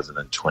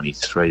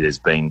 2023, there's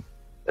been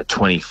a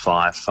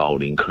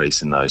 25-fold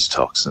increase in those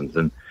toxins.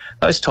 And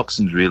those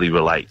toxins really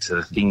relate to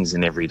the things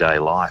in everyday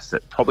life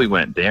that probably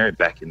weren't there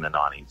back in the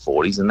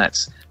 1940s, and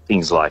that's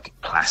things like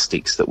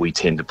plastics that we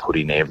tend to put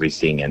in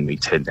everything, and we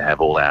tend to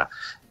have all our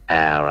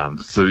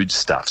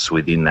foodstuffs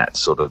within that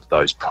sort of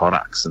those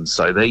products. And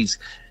so these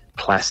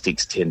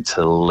plastics tend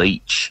to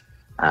leach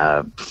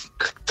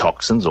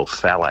toxins or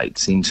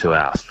phthalates into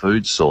our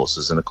food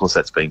sources. And, of course,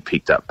 that's being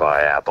picked up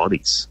by our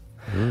bodies.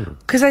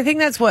 Because I think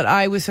that's what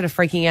I was sort of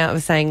freaking out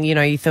with, saying, you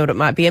know, you thought it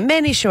might be a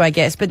men issue, I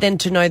guess, but then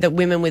to know that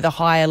women with a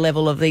higher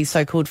level of these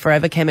so-called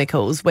forever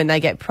chemicals, when they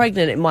get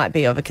pregnant, it might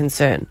be of a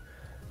concern.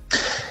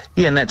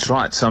 Yeah, and that's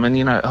right. So, I mean,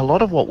 you know, a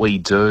lot of what we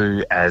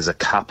do as a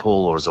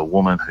couple or as a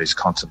woman who's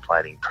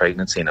contemplating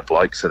pregnancy, and a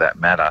bloke for that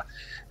matter,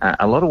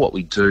 a lot of what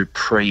we do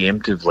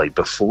preemptively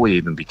before we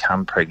even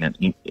become pregnant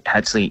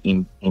actually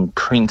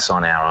imprints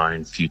on our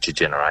own future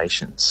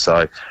generations.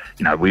 So,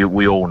 you know,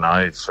 we all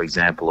know, for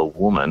example, a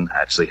woman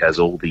actually has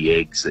all the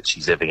eggs that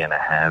she's ever going to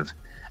have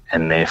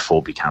and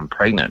therefore become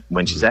pregnant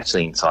when she's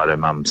actually inside her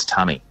mum's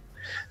tummy.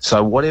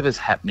 So whatever's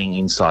happening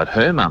inside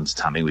her mum's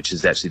tummy, which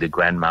is actually the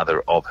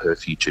grandmother of her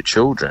future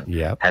children,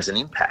 has an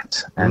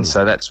impact. And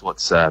so that's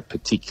what's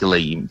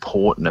particularly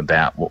important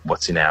about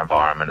what's in our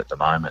environment at the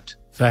moment.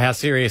 So how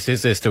serious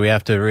is this? Do we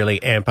have to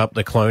really amp up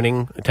the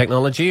cloning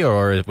technology,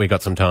 or have we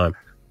got some time?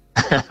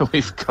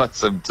 We've got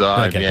some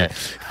time, yeah.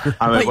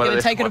 I mean, you're going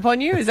to take it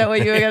upon you? Is that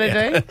what you were going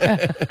to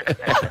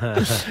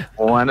do?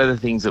 Well, one of the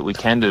things that we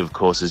can do, of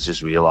course, is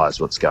just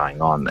realise what's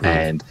going on.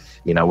 And,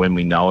 you know, when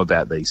we know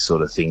about these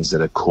sort of things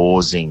that are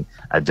causing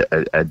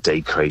a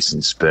decrease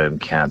in sperm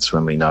counts,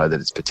 when we know that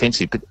it's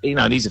potentially, but, you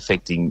know, it is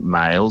affecting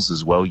males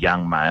as well,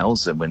 young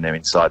males, and when they're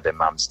inside their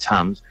mum's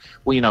tums,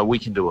 well, you know, we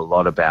can do a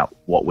lot about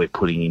what we're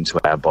putting into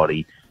our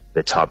body,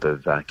 the type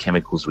of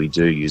chemicals we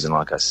do use, and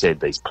like I said,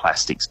 these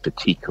plastics,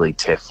 particularly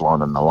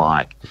Teflon and the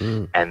like,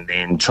 and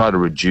then try to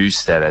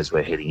reduce that as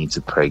we're heading into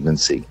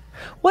pregnancy.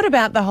 What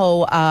about the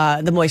whole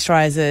the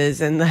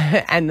moisturisers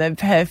and the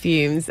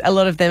perfumes? A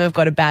lot of them have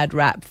got a bad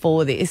rap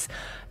for this.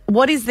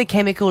 What is the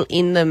chemical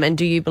in them, and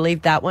do you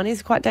believe that one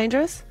is quite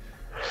dangerous?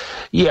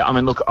 Yeah, I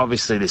mean, look,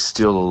 obviously there's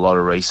still a lot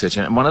of research,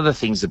 and one of the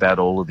things about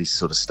all of this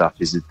sort of stuff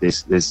is that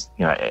there's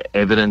you know,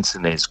 evidence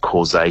and there's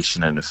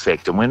causation and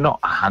effect, and we're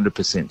not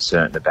 100%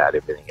 certain about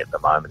everything at the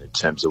moment in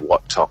terms of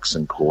what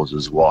toxin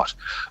causes what.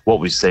 What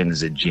we've seen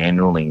is a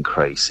general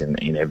increase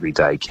in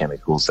everyday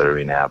chemicals that are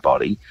in our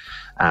body.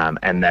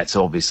 And that's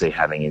obviously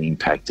having an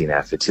impact in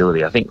our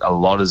fertility. I think a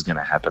lot is going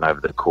to happen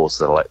over the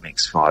course of the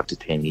next 5 to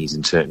 10 years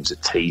in terms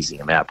of teasing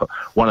them out. But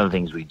one of the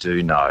things we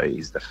do know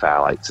is the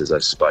phthalates, as I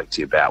spoke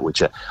to you about,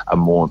 which are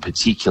more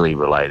particularly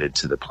related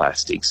to the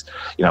plastics.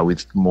 You know,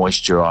 with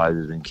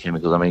moisturisers and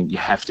chemicals, I mean, you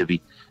have to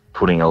be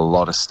putting a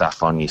lot of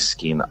stuff on your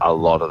skin a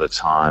lot of the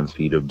time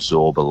for you to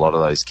absorb a lot of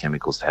those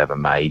chemicals to have a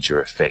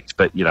major effect.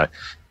 But, you know,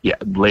 yeah,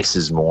 less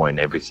is more in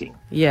everything.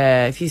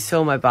 Yeah, if you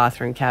saw my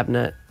bathroom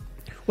cabinet.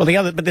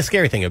 Well, but the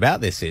scary thing about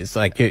this is,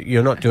 like,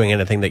 you're not doing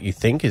anything that you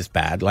think is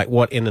bad. Like,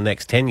 what in the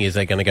next 10 years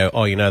they're going to go,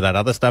 oh, you know that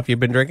other stuff you've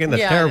been drinking?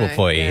 That's terrible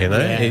for you, you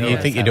know? You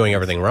think you're doing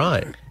everything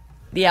right.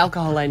 The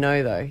alcohol I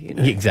know, though. You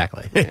know?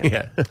 Exactly.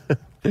 Yeah.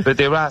 But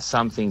there are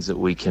some things that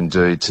we can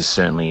do to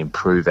certainly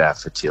improve our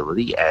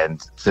fertility,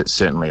 and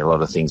certainly a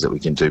lot of things that we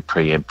can do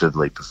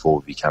preemptively before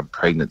we become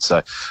pregnant.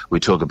 So we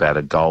talk about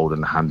a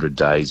golden 100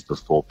 days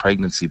before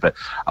pregnancy, but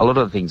a lot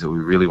of the things that we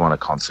really want to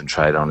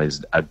concentrate on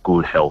is a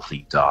good,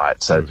 healthy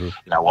diet. So,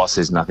 whilst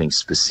there's nothing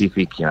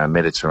specific,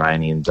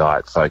 Mediterranean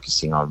diet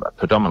focusing on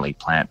predominantly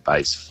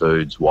plant-based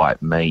foods,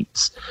 white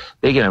meats,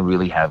 they're going to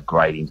really have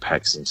great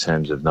impacts in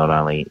terms of not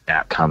only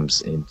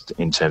outcomes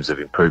in terms of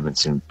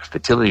improvements in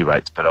fertility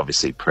rates, but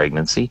obviously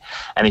pregnancy.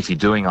 And if you're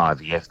doing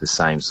IVF, the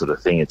same sort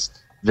of thing. It's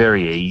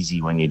very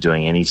easy when you're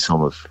doing any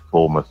sort of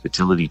form of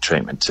fertility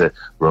treatment to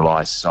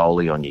rely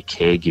solely on your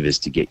caregivers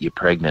to get you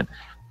pregnant.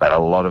 But a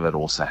lot of it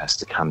also has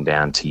to come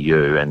down to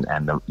you. And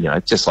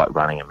just like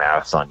running a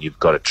marathon, you've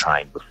got to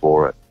train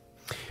before it.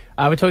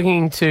 We're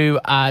talking to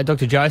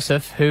Dr.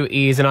 Joseph, who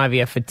is an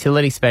IVF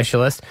fertility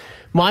specialist.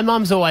 My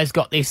mum's always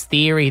got this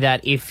theory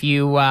that if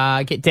you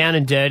get down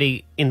and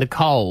dirty in the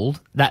cold,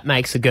 that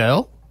makes a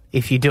girl.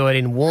 If you do it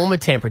in warmer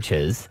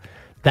temperatures,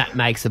 that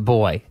makes a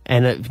boy.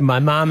 And my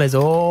mum has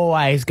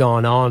always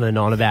gone on and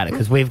on about it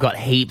because we've got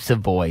heaps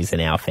of boys in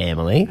our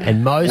family,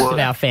 and most of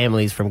our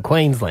family's from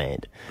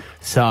Queensland.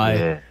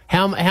 So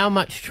how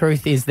much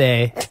truth is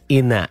there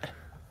in that?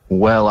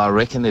 Well, I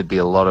reckon there'd be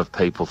a lot of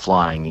people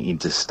flying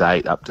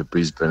interstate up to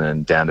Brisbane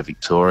and down to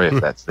Victoria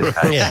if that's the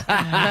case.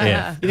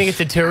 Yeah. You think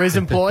it's a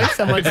tourism ploy?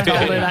 Someone's told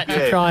her that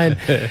to try and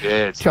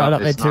try it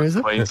up their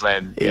tourism?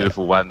 Queensland,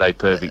 beautiful one day,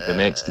 perfect the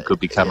next. It could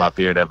be come up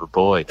here and have a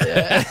boy.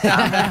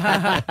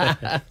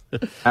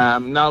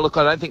 No, look,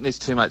 I don't think there's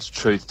too much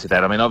truth to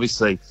that. I mean,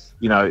 obviously,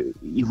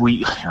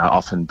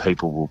 often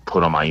people will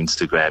put on my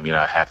Instagram,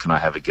 how can I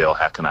have a girl,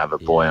 how can I have a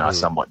boy? And I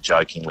somewhat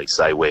jokingly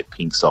say wear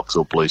pink socks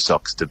or blue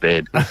socks to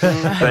bed.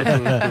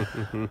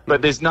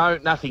 But there's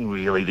nothing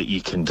really that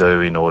you can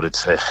do in order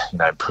to,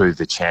 improve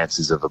the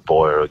chances of a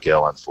boy or a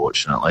girl,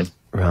 unfortunately.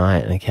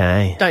 Right,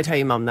 okay. Don't tell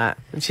your mum that.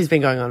 She's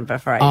been going on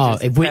about for ages. Oh,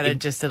 it's better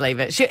just to leave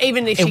it.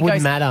 Even if she wouldn't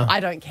goes, matter. I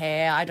don't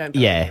care, I don't...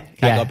 I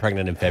got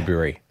pregnant in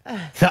February.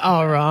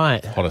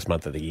 Right. Hottest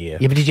month of the year.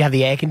 Yeah, but did you have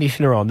the air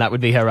conditioner on? That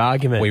would be her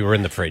argument. We were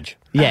in the fridge.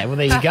 Yeah, well,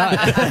 there you go.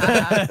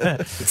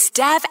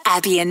 Stab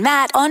Abby and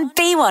Matt on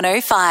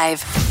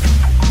B105.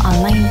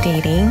 Online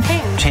dating.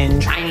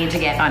 Hinge. I need to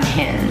get on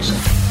Hinge.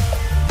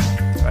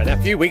 All right, now,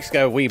 a few weeks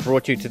ago, we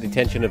brought you to the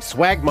attention of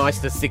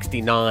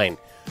Swagmeister69,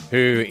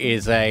 who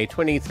is a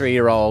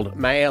 23-year-old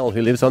male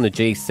who lives on the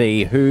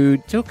GC, who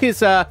took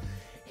his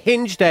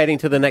Hinge dating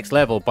to the next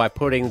level by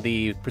putting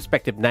the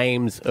prospective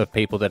names of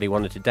people that he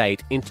wanted to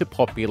date into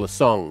popular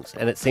songs,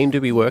 and it seemed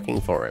to be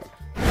working for him.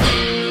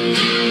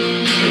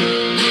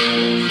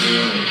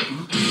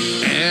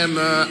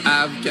 Emma,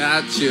 I've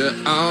got you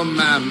on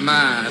my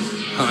mind.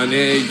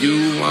 Honey,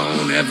 you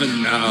won't ever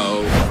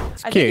know.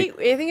 I think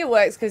it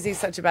works because he's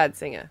such a bad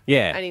singer.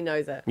 Yeah. And he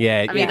knows it.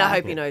 Yeah. I mean, I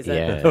hope he knows it.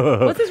 Yeah.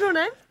 What's his real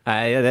name?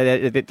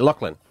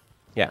 Lachlan.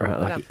 Yeah.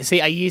 Right. See,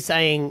 are you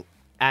saying,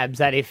 Abs,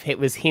 that if it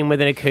was him with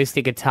an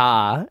acoustic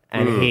guitar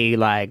and he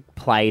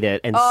played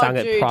it and sung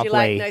it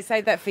properly? No,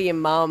 save that for your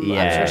mum.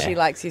 Yeah. I'm sure she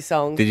likes your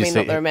songs.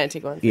 Not the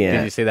romantic ones. Yeah.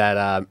 Did you see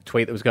that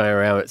tweet that was going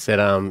around? It said,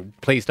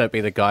 please don't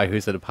be the guy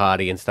who's at a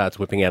party and starts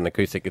whipping out an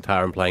acoustic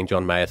guitar and playing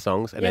John Mayer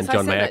songs. And Yes, then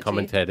John I sent Mayer that to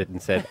commented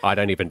and said, I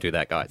don't even do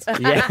that, guys. Don't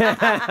be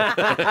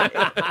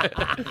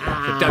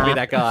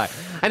that guy.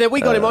 And then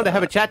we got him on to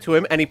have a chat to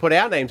him, and he put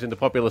our names into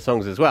popular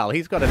songs as well.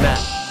 He's got a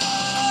knack.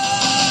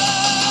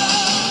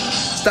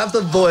 Stop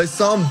the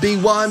voice on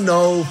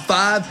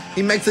B105.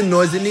 He makes a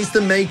noise, it needs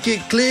to make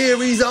it clear.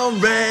 He's on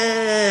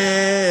radio.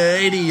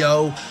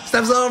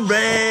 Steps on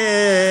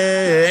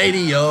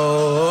radio.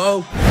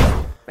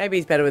 Maybe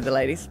he's better with the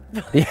ladies.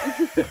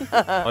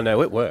 Oh,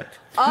 no, it worked.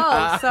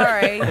 Oh,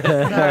 sorry.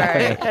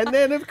 Sorry. And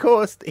then, of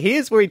course,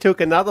 here's where he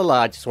took another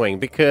large swing,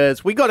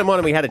 because we got him on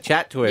and we had a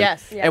chat to him.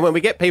 Yes. And when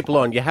we get people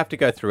on, you have to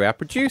go through our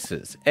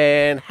producers.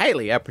 And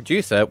Hayley, our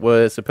producer,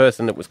 was the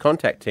person that was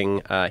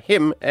contacting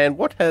him. And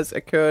what has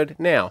occurred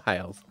now,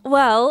 Hales?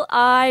 Well,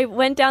 I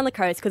went down the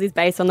coast because he's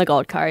based on the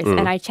Gold Coast,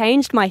 and I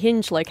changed my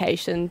Hinge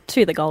location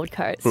to the Gold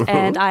Coast.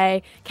 And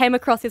I came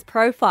across his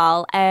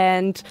profile,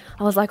 and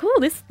I was like, oh,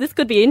 this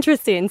could be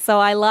interesting. So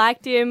I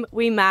liked him,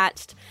 we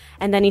matched,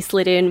 and then he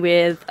slid in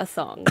with a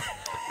song.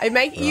 You've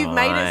made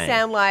it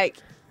sound like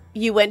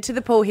you went to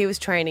the pool he was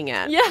training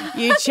at. Yeah.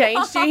 You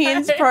changed your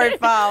Hinge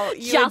profile.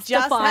 You Just to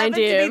just find happened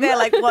to be him. there.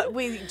 Like,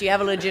 do you have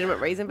a legitimate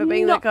reason for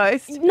being on the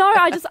coast? No,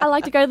 I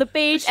like to go to the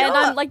beach, and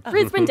I'm like,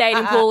 Brisbane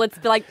dating pool,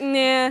 it's like,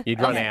 nah. You'd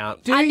run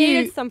out. I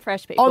needed some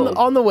fresh people.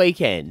 On the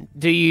weekend,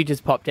 do you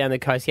just pop down the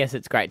coast? Yes,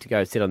 it's great to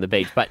go sit on the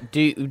beach, but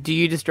do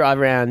you just drive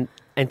around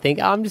and think,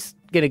 I'm just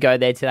going to go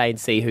there today and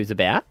see who's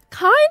about?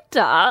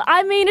 Kinda.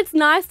 I mean, it's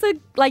nice to,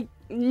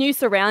 new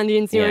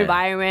surroundings, new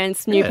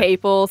environments, new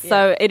people.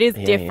 So it is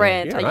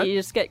different. Yeah, right. You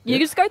just go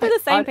through the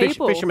same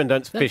people. Fishermen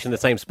don't fish in the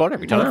same spot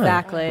every time.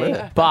 Exactly.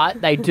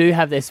 But they do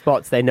have their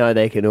spots they know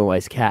they can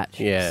always catch.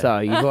 Yeah. So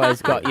you've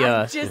always got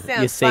your It just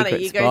your sounds secret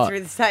funny. You spot. go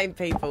through the same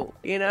people,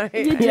 You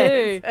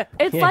do.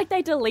 It's like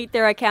they delete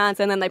their accounts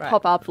and then they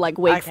pop up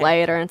weeks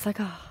later, and it's like,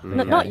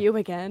 not you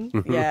again.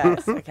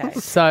 Yes, okay.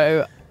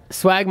 So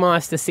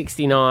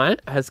Swagmeister69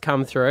 has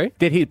come through.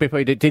 Did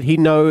he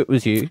know it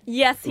was you?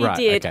 Yes, he Right,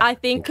 did. okay. I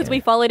think because we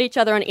followed each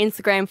other on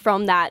Instagram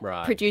from that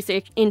Right.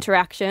 producer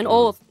interaction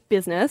or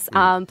business.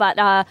 Sure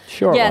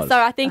it yeah, was. so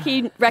I think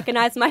he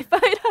recognized my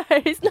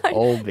photos.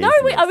 All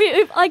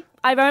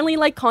I've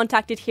only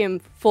contacted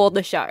him for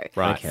the show.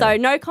 Right. Okay. So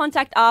no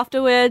contact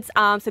afterwards.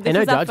 So this Hey, no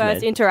was our judgment.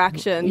 first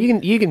interaction.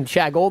 You can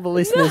shag all the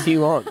listeners you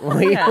want.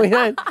 We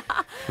don't.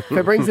 If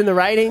it brings in the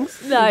ratings,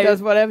 No. it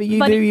does whatever you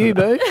But do, you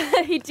boo.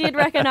 he did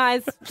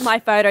recognize my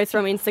photos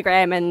from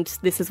Instagram, and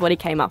this is what he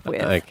came up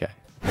with. Okay.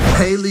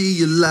 Haley,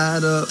 you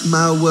light up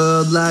my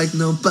world like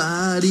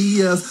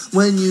nobody else.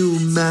 When you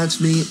matched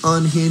me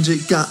on Hinge,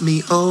 it got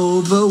me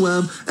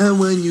overwhelmed. And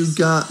when you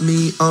got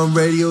me on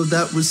radio,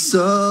 that was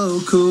so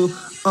cool.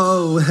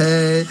 Oh,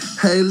 hey,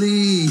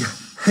 Haley.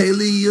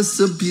 Haley, you're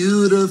so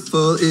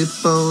beautiful.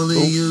 If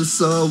only you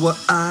saw what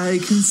I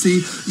can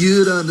see,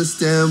 you'd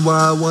understand why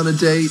I want to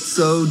date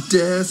so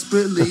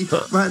desperately.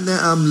 Right now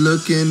I'm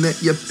looking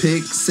at your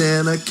pics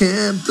and I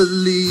can't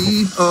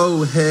believe.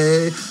 Oh,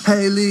 hey,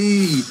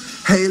 Haley.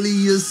 Haley,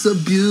 you're so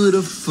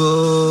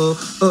beautiful.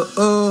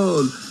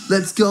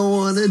 Let's go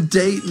on a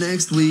date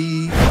next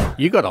week.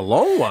 You got a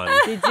long one.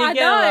 Did I you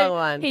get a know. long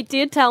one? He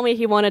did tell me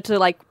he wanted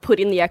to put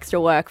in the extra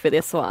work for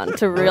this one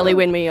to really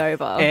win me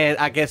over. And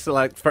I guess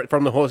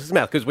from the horse's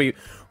mouth, because we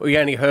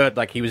only heard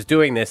he was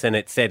doing this and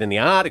it said in the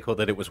article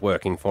that it was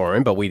working for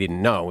him, but we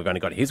didn't know. We've only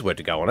got his word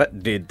to go on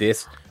it. Did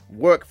this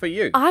work for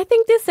you? I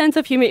think this sense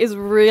of humor is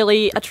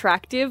really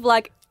attractive.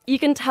 You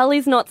can tell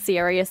he's not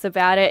serious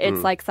about it.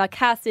 It's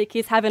sarcastic.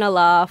 He's having a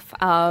laugh.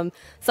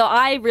 So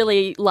I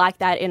really like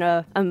that in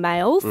a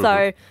male.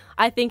 So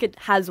I think it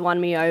has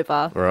won me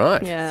over.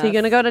 Right. Yeah. So you're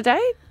going to go on a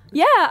date?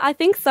 Yeah, I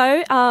think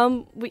so.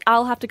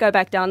 I'll have to go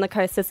back down the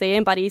coast to see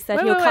him, but he said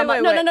he'll come up.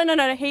 No.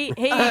 He. No.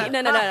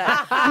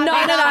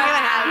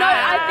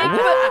 I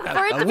think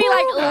for it to be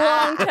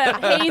long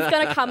term, he's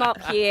going to come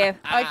up here.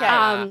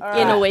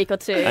 In a week or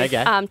two.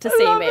 To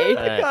see me.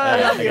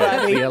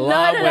 The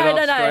alarm went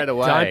off straight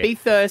away. Don't be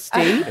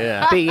thirsty.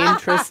 Be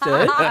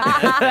interested.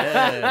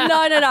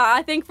 No.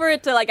 I think for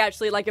it to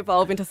actually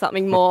evolve into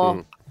something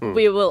more,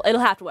 it'll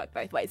have to work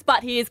both ways.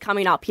 But he is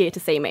coming up here to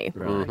see me.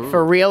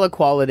 For real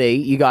equality,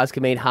 you guys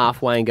can meet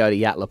halfway and go to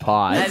Yatla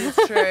Pie. That is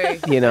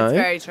true. You know? That's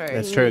very true.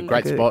 That's true.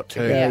 Great spot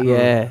too.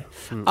 Yeah.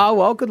 Oh,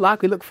 well, good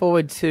luck. We look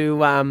forward to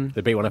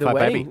the B105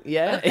 wedding. baby.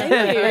 Yeah.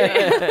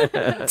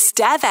 Thank you.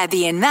 Stab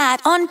Abby and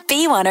Matt on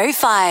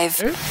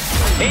B105.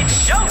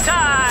 It's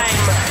showtime!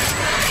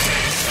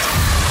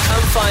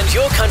 Come find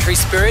your country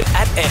spirit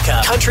at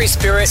Ekka. Country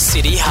Spirit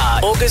City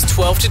Heart. August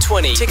 12 to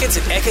 20. Tickets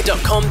at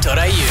ekka.com.au.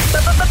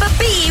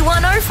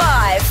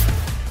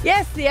 B105.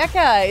 Yes, the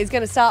Ekka is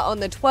going to start on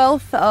the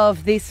 12th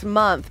of this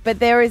month, but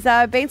there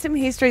has been some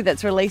history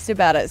that's released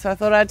about it, so I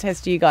thought I'd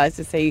test you guys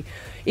to see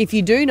if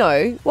you do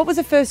know, what was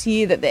the first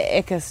year that the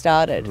Ekka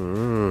started?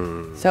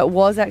 So it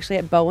was actually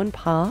at Bowen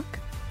Park,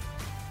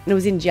 and it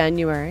was in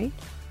January.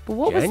 But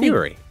what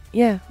January?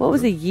 what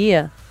was the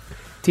year?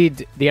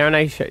 Did the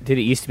RNA show? Did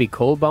it used to be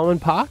called Bowen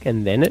Park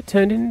and then it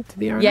turned into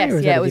the RNA? or Yes,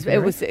 is yeah, that a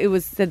different it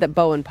was said that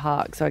Bowen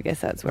Park, so I guess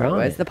that's where it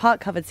Right. was. The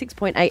park covered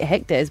 6.8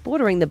 hectares,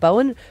 bordering the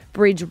Bowen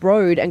Bridge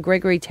Road and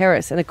Gregory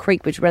Terrace, and a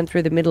creek which ran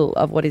through the middle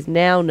of what is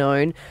now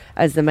known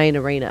as the main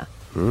arena.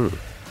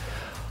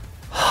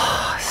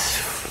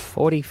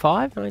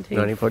 45,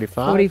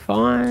 1945.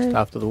 45.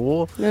 After the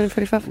war.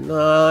 1945.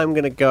 No, I'm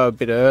going to go a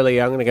bit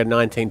earlier. I'm going to go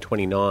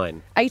 1929.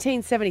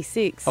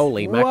 1876.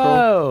 Holy mackerel.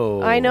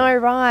 Whoa. I know,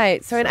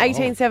 right. So in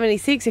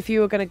 1876, if you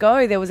were going to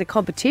go, there was a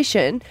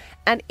competition,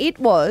 and it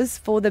was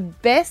for the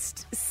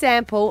best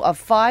sample of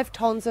 5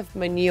 tons of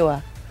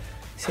manure.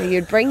 So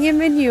you'd bring your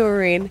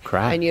manure in.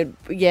 Crap. And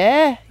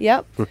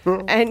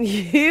and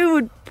you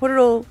would put it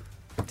all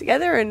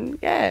together and,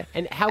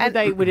 And how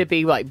would it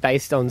be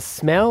based on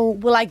smell?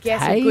 Well, I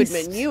guess a good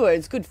taste? manure.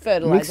 It's good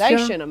fertilisation,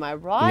 Mixture? am I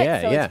right?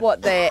 Yeah, so yeah. it's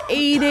what they're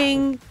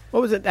eating. What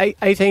was it?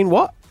 18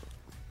 what?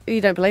 You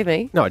don't believe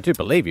me? No, I do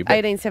believe you. But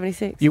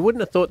 1876. you wouldn't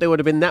have thought there would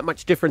have been that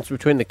much difference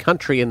between the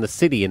country and the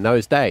city in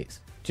those days.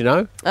 Do you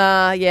know?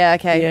 Yeah,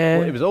 okay. Yeah.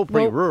 Well, it was all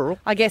pretty rural.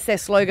 I guess their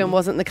slogan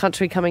wasn't the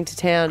country coming to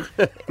town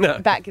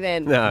back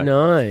then.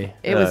 No.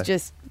 It was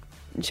just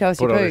show us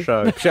Put your on poo. a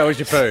show. Show us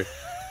your poo.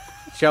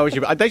 Show us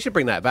your. They should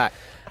bring that back.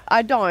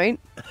 I don't.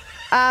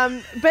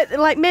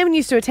 But men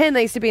used to attend,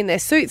 they used to be in their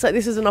suits.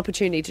 This was an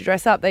opportunity to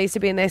dress up. They used to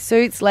be in their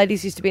suits.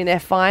 Ladies used to be in their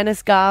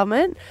finest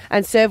garment,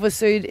 and served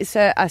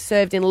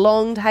in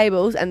long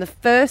tables. And the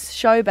first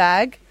show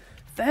bag,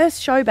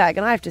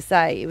 and I have to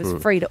say, it was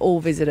free to all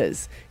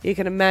visitors. You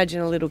can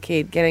imagine a little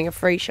kid getting a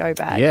free show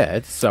bag. Yeah,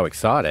 it's so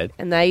excited.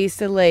 And they used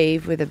to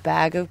leave with a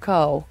bag of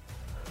coal.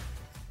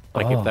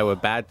 If they were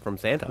bad from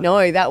Santa.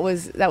 No, that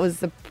was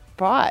the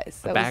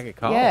prize. A bag of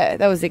coal. Yeah,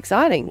 that was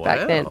exciting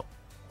back then. Wow.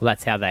 Well,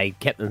 that's how they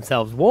kept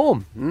themselves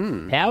warm.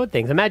 Powered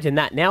things. Imagine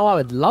that. Now I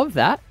would love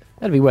that.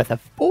 That'd be worth a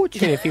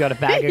fortune if you got a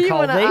bag of You coal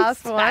wanna these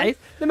ask for one? days.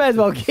 They may as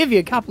well give you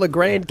a couple of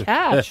grand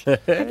cash. I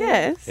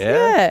guess. Yeah.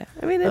 Yeah.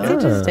 I mean, it's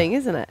interesting,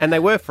 isn't it? And they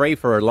were free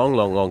for a long,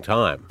 long, long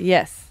time.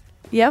 Yes.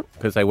 Yep.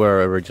 Because they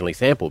were originally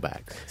sample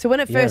bags. So when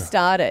it first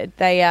started,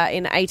 they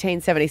in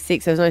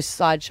 1876, there was no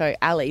Sideshow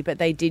Alley, but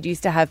they did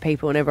used to have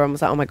people, and everyone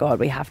was like, "Oh my God,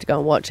 we have to go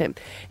and watch him."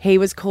 He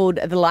was called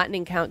the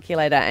Lightning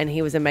Calculator, and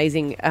he was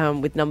amazing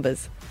with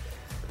numbers.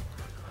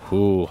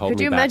 Ooh, hold Could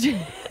me you back. imagine?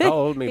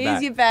 Hold me Here's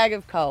back. your bag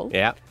of coal.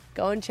 Yeah.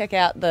 Go and check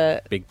out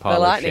the Big pile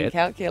of Lightning shit.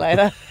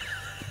 Calculator.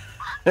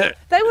 They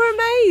were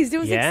amazed. It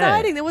was Yeah.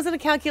 exciting. There wasn't a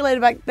calculator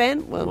back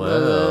then. Well,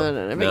 Wow.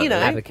 no, but you know,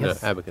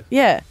 Abacus. No, abacus.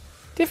 yeah,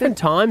 Different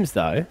times,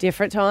 though.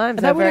 different times.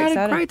 They They're would very have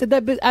had exciting. it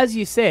great. But as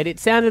you said, it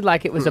sounded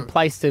like it was a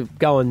place to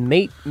go and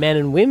meet men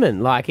and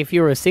women. Like if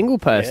you're a single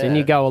person, Yeah.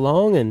 you go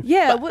along and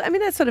Yeah, well, I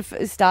mean that sort of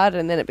started,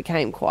 and then it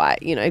became quite,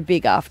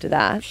 big after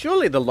that.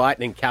 Surely the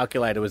Lightning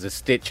Calculator was a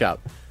stitch up.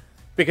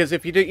 Because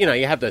if you do,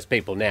 you have those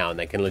people now and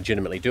they can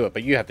legitimately do it,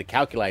 but you have the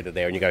calculator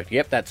there and you go,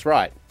 yep, that's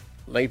right.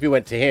 Like if you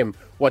went to him,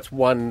 what's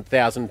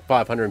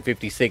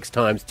 1,556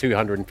 times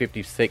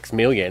 256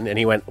 million? And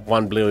he went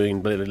 1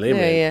 billion.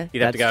 Yeah.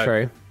 You'd have to That's go,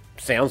 true.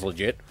 sounds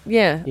legit.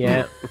 Yeah,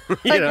 yeah.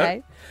 You know?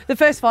 Okay. The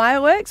first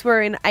fireworks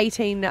were in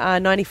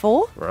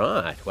 1894.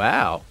 Right,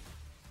 wow.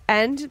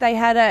 And they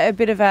had a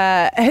bit of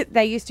a...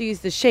 They used to use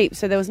the sheep,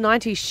 so there was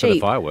 90 For the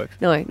sheep. fireworks.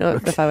 No,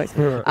 not the fireworks.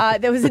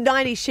 There was a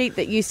 90 sheep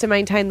that used to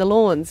maintain the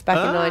lawns back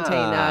in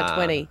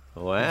 1920.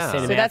 Wow. Send So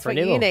him out that's for a what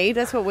you nibble. need.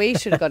 That's what we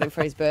should have got him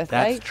for his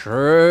birthday. That's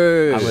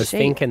true. I was Sheep.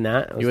 thinking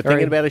that. I was You were very-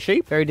 thinking about a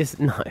sheep? Very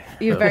no.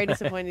 You were very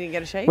disappointed you didn't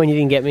get a sheep? When you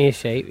didn't get me a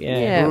sheep, yeah.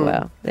 Yeah,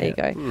 well, there you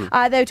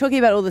go. They were talking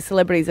about all the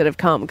celebrities that have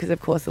come because,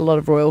 of course, a lot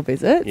of royal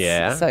visits.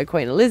 Yeah. So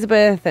Queen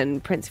Elizabeth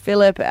and Prince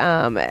Philip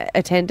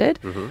attended.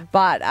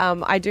 But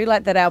I do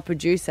like that our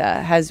producer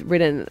has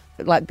written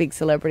like big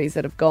celebrities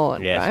that have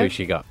gone. Yes, right? who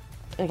she got?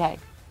 Okay.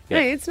 Yeah.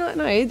 No, it's not.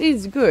 No, it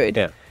is good.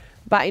 Yeah.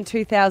 But in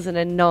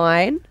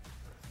 2009,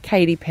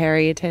 Katy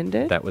Perry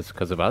attended. That was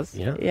because of us?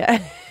 Yeah. Yeah.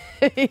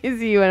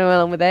 You went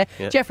along with that.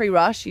 Yeah. Jeffrey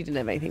Rush, you didn't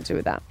have anything to do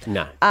with that.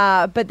 No.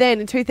 But then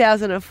in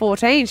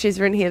 2014, she's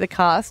written here the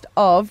cast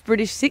of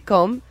British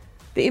sitcom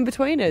The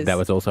In-Betweeners. That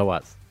was also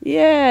us. Yeah.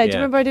 Do Yeah. you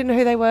remember I didn't know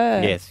who they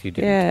were? Yes, you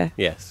did. Yeah.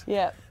 Yes.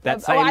 Yeah.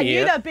 That same I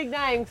year- knew that big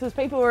name because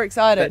people were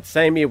excited. That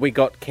same year, we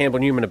got Campbell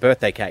Newman a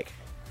birthday cake,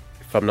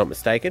 if I'm not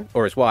mistaken,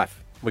 or his wife.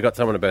 We got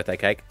someone a birthday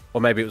cake, or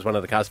maybe it was one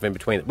of the cast of In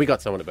Between. We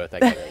got someone a birthday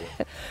cake.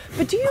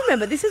 But do you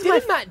remember? This is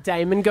Didn't Matt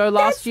Damon go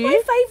last year? my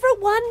favourite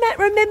one, Matt.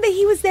 Remember,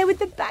 he was there with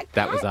the backpack.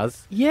 That was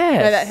us.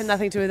 Yes. No, that had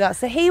nothing to do with us.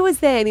 So he was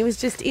there, and he was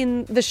just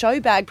in the show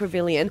bag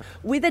pavilion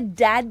with a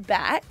dad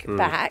back,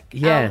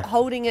 Yeah.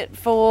 holding it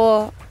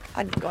for.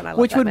 I love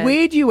Which that would man.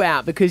 weird you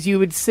out because you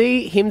would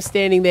see him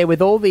standing there with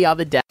all the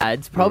other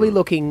dads, probably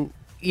looking,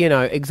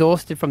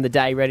 exhausted from the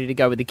day, ready to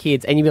go with the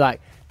kids, and you'd be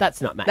like, that's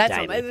not Matt That's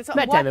Damon. not, that's not,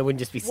 Matt why- Damon wouldn't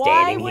just be Why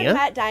standing would here.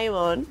 Matt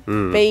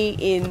Damon be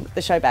in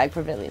the show bag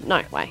pavilion?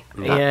 No way.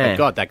 Yeah.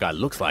 God, that guy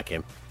looks like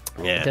him.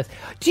 Yeah. Just-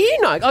 do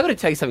you know, I've got to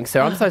tell you something,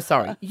 sir. I'm so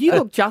sorry. You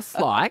look just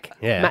like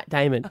Yeah. Matt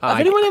Damon. Has I-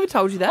 anyone ever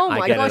told you that? Oh I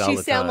my get it gosh, all you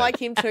the sound time. like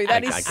him too.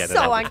 That I is get it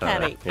so all the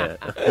time. uncanny.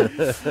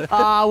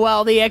 Yeah.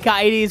 Well, the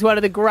Eka, it is one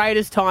of the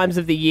greatest times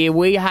of the year.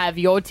 We have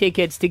your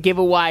tickets to give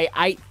away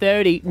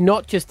 8:30,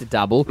 not just a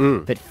double,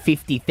 but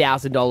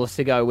 $50,000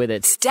 to go with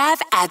it. Stav,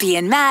 Abby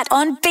and Matt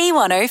on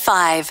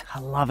B105. I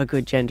love a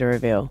good gender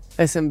reveal.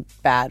 There's some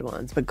bad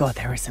ones, but God,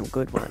 there are some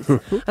good ones.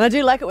 And I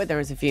do like it when there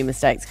is a few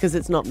mistakes because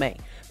it's not me.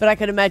 But I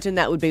can imagine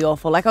that would be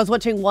awful. Like I was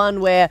watching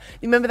one where,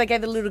 you remember they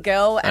gave the little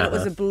girl and it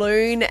was a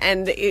balloon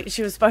and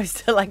she was supposed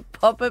to like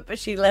pop it, but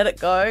she let it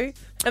go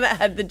and it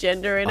had the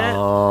gender in it.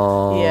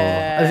 Oh.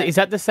 Yeah. Is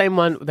that the same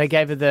one they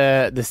gave her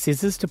the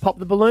scissors to pop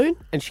the balloon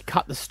and she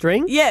cut the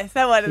string? Yes,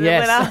 that one. And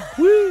Yes.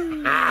 It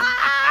went up.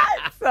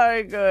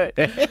 So good.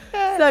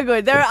 So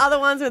good. There are other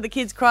ones where the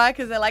kids cry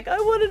because they're like, I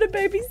wanted a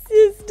baby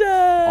sister.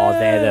 Oh,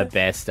 they're the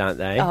best, aren't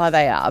they? Oh,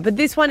 they are. But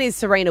this one is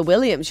Serena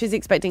Williams. She's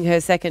expecting her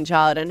second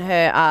child, and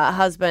her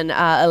husband,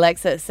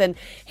 Alexis. And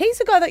he's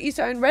the guy that used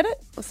to own Reddit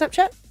or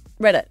Snapchat?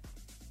 Reddit.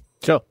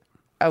 Sure.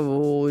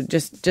 Oh,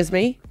 just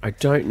me? I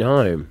don't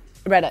know.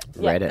 Reddit.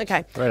 Yeah, Reddit.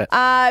 Okay. Reddit.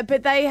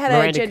 But they had a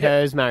Miranda gender...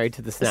 Kerr's married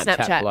to the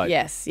Snapchat bloke.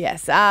 Yes.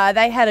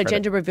 They had a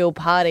gender reveal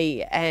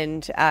party,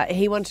 and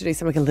he wanted to do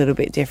something a little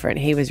bit different.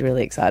 He was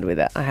really excited with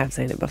it. I have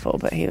seen it before,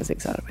 but he was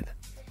excited with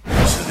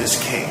it. So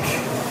this cake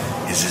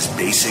is as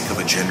basic of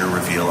a gender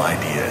reveal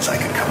idea as I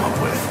could come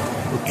up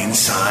with.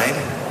 Inside,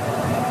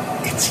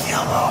 it's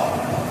yellow.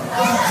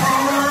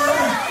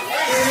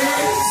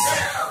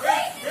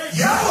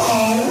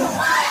 Yellow?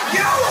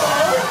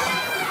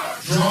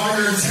 Draw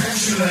your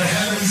attention to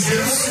Heaven's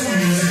Gibson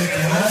music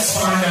and let's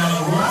find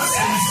out once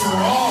and for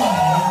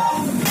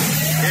all.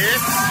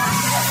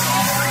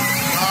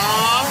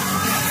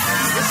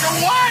 It's a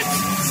what?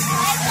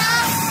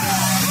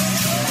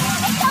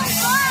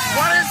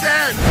 What is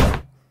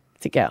it?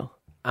 It's a girl.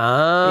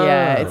 Ah.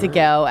 Yeah, it's a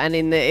girl, and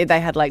they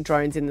had like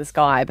drones in the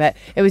sky, but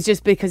it was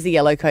just because the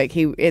yellow cake,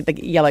 he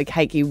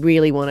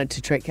really wanted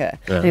to trick her.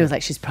 And he was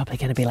like, she's probably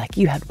going to be like,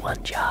 you had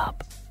one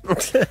job.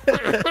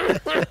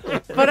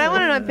 But I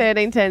want to know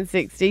 13, 10,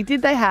 60,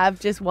 did they have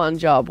just one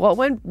job? What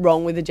went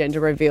wrong with the gender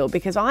reveal?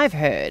 Because I've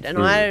heard, and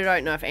I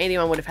don't know if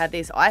anyone would have had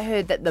this, I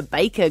heard that the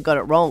baker got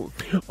it wrong.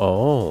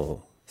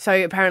 Oh.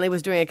 So apparently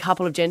was doing a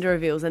couple of gender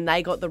reveals and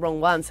they got the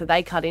wrong one. So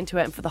they cut into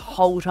it and for the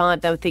whole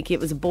time they were thinking it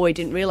was a boy,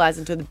 didn't realise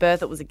until the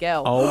birth it was a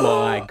girl. Oh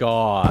my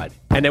God.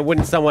 And then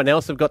wouldn't someone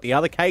else have got the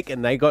other cake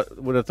and they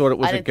would have thought it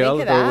was I a didn't girl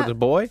think or of it was that. a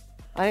boy?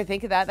 I didn't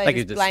think of that. They They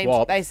could just just blamed.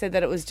 swap. They said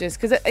that it was just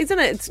because isn't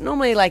it? It's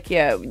normally like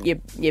your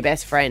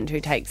best friend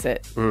who takes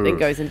it and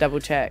goes and double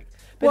check.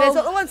 But Well-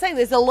 there's all I'm saying.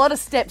 There's a lot of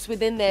steps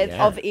within there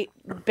Yeah. of it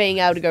being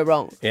able to go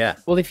wrong. Yeah.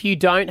 Well, if you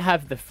don't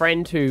have the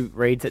friend who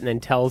reads it and then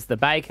tells the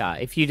baker,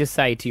 if you just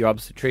say to your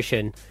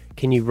obstetrician,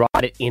 can you write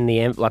it in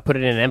the put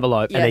it in an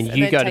envelope, Yes, and then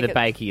you go to take the it-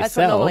 baker That's yourself?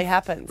 what normally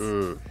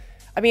happens.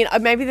 I mean,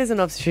 maybe there's an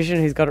obstetrician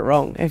who's got it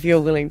wrong. If you're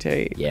willing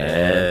to,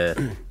 Yeah.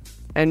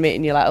 and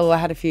you're like, oh, I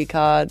had a few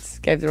cards,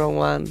 gave the wrong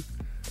one.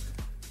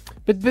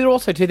 But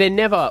also, too, they're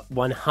never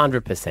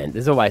 100%.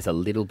 There's always a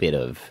little bit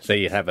of... So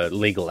you have a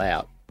legal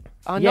out.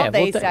 Oh, Yeah, not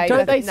well, these don't- days.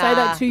 don't they say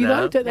that to you,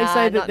 though? Don't they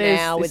say that not there's-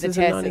 now with the this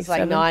is a test? It's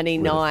like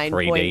 97?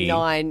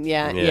 99.9.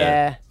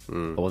 Yeah.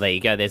 Well, there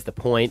you go. There's the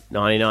point.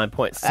 99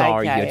 point.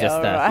 Sorry, Okay, you're just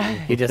all the right.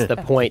 you're just the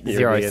point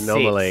You're the 06.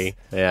 anomaly.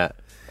 Yeah.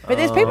 But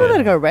there's people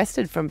that go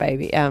arrested from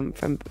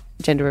from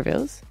gender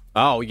reveals.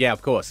 Oh, yeah,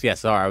 of course. Yeah,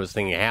 sorry. I was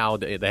thinking how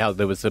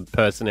there was a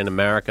person in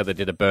America that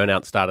did a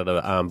burnout, started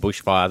a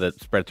bushfire that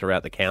spread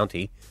throughout the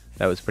county.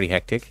 That was pretty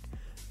hectic.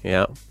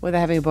 Yeah. Were they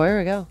having a boy or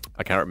a girl?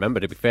 I can't remember,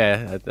 to be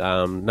fair.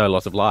 No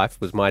loss of life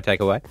was my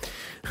takeaway.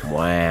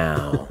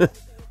 Wow.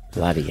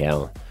 Bloody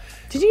hell.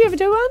 Did you ever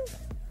do one?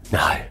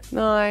 No.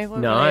 No. What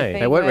No. were they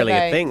They weren't really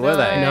a thing, were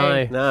they?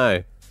 No.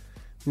 No.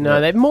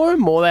 No, they're more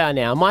and more they are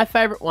now. My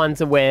favourite ones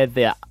are where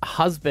the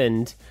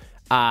husband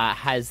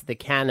has the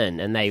cannon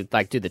and they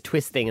do the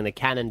twist thing and the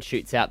cannon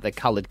shoots out the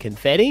coloured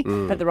confetti.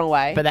 But the wrong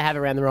way. But they have it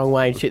around the wrong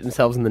way and shoot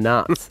themselves in the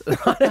nuts.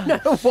 I don't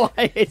know why.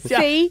 It just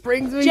See?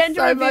 brings me Gender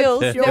so much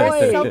reveals. joy.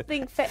 There is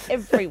something for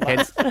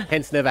everyone.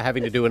 Hence never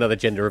having to do another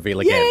gender reveal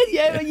again.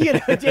 Yeah,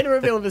 gender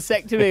reveal and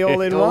vasectomy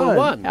all in All in one.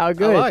 one. How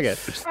good. I like it.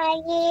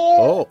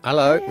 Oh,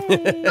 hello.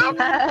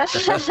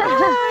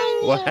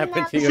 What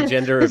happened to your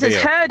gender reveal? This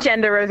is her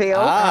gender reveal.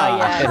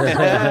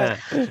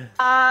 Ah.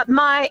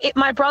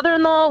 My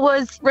brother-in-law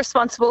was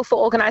responsible for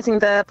organising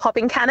the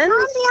popping cannons.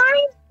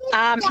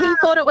 He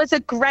thought it was a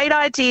great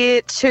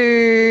idea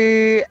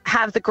to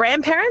have the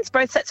grandparents,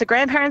 both sets of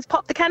grandparents,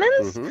 pop the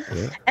cannons.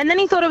 And then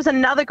he thought it was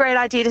another great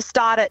idea to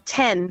start at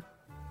 10.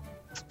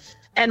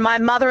 And my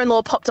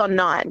mother-in-law popped on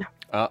 9.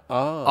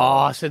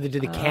 Oh, so they do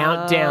the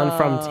countdown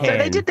from 10. So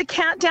they did the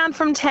countdown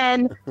from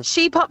 10.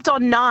 She popped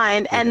on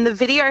 9, and the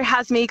video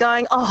has me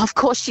going, oh, of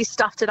course she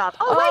stuffed it up.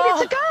 Oh, wait,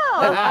 it's a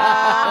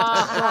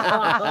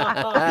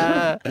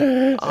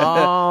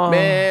girl.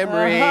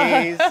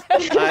 Memories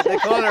at the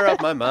corner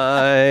of my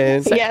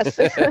mind. Yes.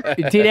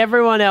 Did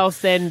everyone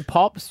else then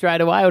pop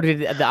straight away, or did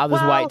the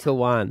others wait till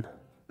 1?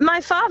 My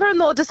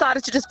father-in-law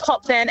decided to just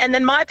pop then, and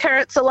then my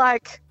parents are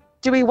like,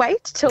 do we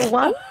wait till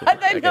 1?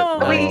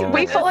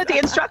 We followed the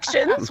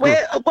instructions.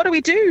 What do we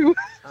do?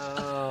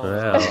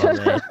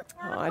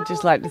 I'd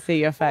just like to see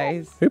your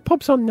face. Who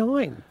pops on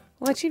 9?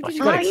 Well, she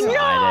I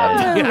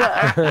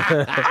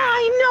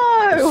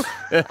know.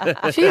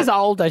 She is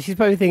older. She's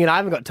probably thinking, I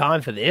haven't got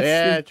time for this.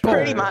 Yeah, true.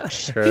 Pretty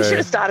much. He should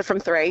have started from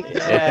 3.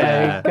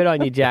 Yeah. Good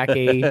on you,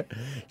 Jackie.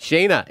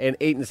 Sheena in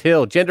Eatons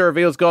Hill. Gender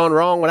reveal's gone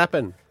wrong. What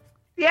happened?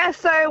 Yeah,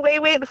 so we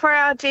went for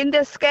our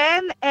gender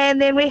scan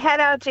and then we had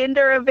our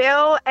gender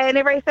reveal and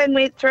everything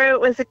went through.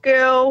 It was a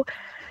girl.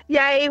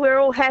 Yay, we're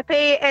all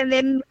happy. And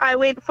then I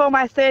went for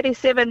my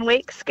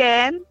 37-week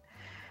scan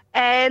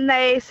and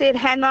they said,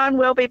 hang on,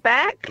 we'll be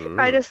back.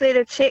 I just need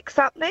to check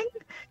something.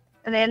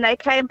 And then they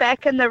came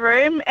back in the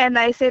room and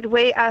they said,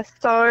 we are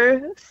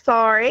so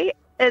sorry.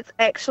 It's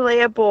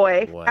actually a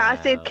boy. I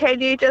said,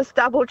 can you just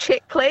double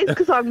check, please?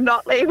 Because I'm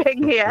not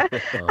leaving here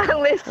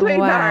unless we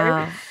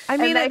know. I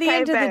mean, And at they the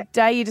end came of the back.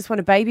 day, you just want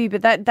a baby,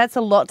 but that's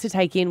a lot to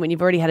take in when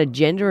you've already had a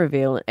gender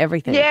reveal and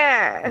everything.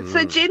 Yeah,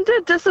 so gender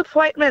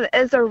disappointment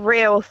is a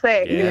real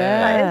thing.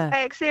 Yeah. It's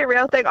actually a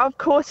real thing. Of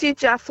course, you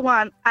just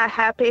want a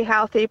happy,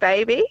 healthy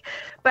baby,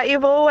 but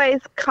you've always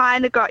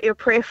kind of got your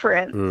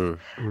preference.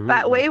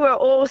 But we were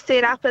all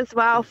set up as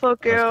well for I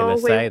girl.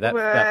 was going to say, We that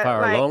were,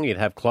 far like, along, you'd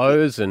have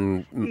clothes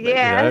and,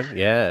 Yeah.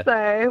 yeah.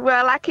 So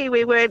we're lucky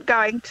we weren't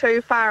going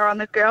too far on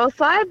the girl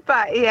side,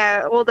 but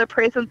yeah, all the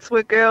presents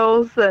were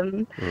girls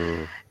and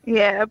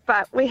yeah,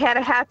 but we had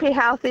a happy,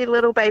 healthy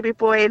little baby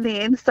boy in the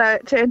end, so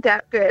it turned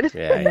out good.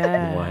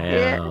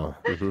 Wow.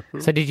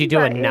 So did you do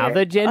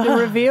another gender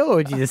reveal,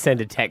 or did you just send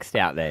a text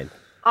out then?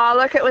 Oh,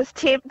 look, it was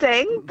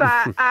tempting,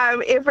 but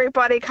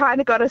everybody kind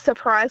of got a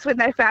surprise when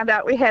they found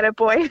out we had a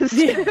boy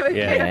instead of a girl.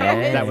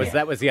 Yeah,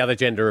 that was the other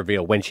gender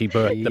reveal when she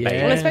birthed the baby.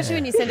 Well, especially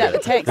when you send out the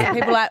text and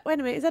people are like, wait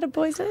a minute, is that a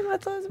boy's name? I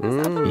thought it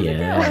was a girl.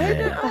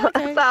 Yeah.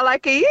 So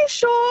like, are you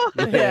sure?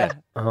 Yeah.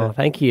 Oh,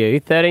 thank you.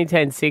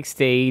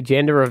 131060,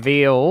 gender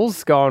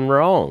reveals gone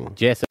wrong.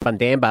 Jess from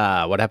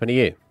Danbar, what happened to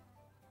you?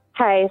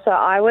 Hey, so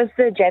I was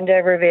the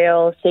gender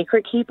reveal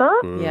secret keeper.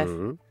 Yes.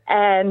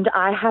 And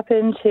I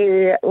happened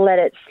to let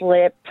it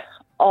slip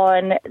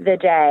on the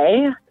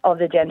day of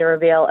the gender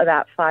reveal,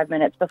 about 5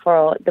 minutes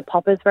before the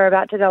poppers were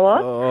about to go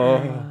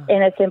off,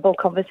 in a simple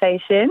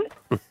conversation.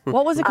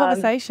 What was the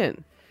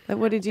conversation? Like,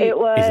 what did you? It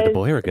was Is it a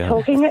boy or a girl?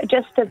 talking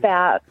just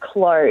about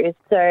clothes.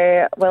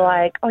 So we're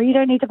like, oh, you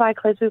don't need to buy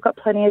clothes. We've got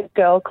plenty of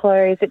girl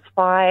clothes. It's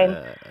fine.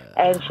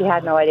 And she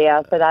had no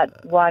idea. So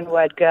that one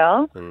word,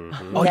 girl.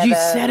 Oh, you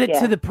said it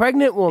to the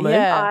pregnant woman?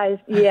 Yeah.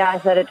 I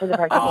said it to the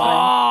pregnant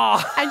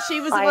woman. And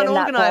she was the I one am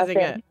that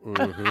organising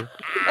person. it.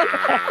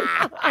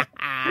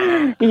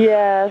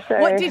 Yeah. So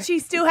What did she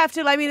still have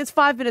to? I mean, it's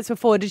 5 minutes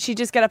before. Did she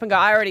just get up and go,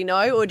 I already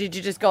know, or did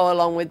you just go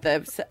along with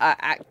the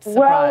act surprise?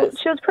 Well,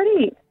 she was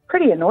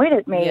pretty annoyed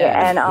at me,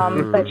 Yeah.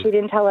 and but she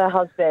didn't tell her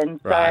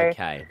husband. So Right,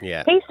 okay,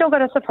 yeah. he still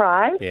got a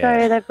surprise.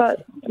 Yeah. So they've got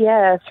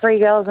 3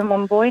 girls and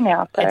 1 boy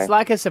now. So. It's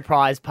like a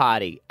surprise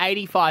party.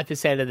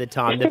 85% of the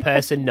time, the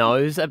person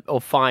knows or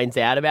finds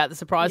out about the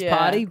surprise Yeah.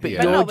 party, but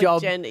Yeah. your Not with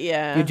job,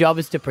 yeah. your job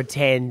is to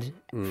pretend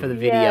for the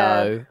video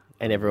Yeah.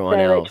 and everyone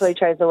They else. literally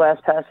chose the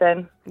worst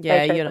person. Yeah,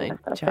 They chose you're the not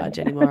worst in person. charge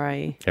anymore, are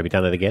you? Have you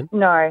done it again?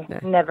 No,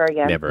 never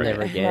again. Never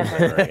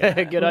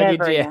again. Good on you,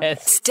 Never again.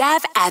 Jess.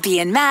 Stab Abby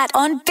and Matt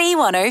on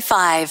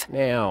B105.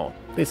 Now,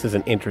 this is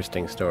an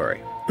interesting story.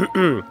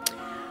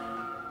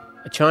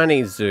 A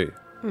Chinese zoo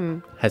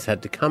has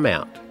had to come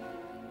out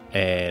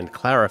and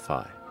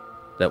clarify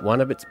that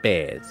one of its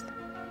bears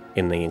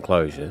in the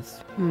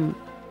enclosures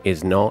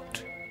is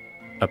not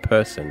a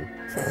person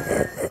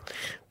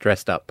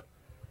dressed up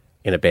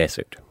in a bear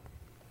suit.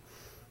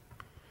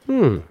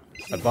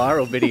 A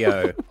viral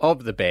video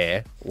of the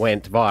bear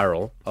went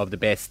viral, of the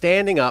bear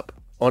standing up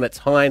on its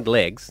hind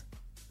legs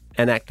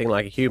and acting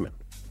like a human.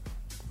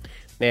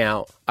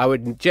 Now, I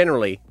would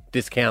generally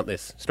discount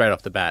this straight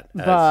off the bat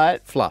as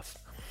But- fluff.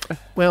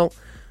 Well,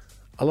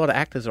 a lot of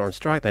actors are on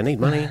strike. They need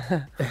money.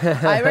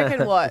 I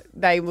reckon what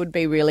they would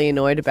be really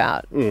annoyed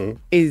about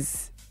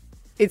is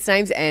its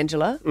name's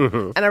Angela,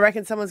 and I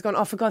reckon someone's gone,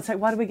 oh, for God's sake,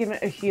 why do we give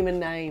it a human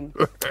name?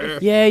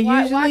 Yeah,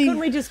 Why usually. couldn't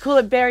we just call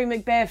it Barry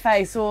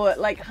McBareface or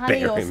like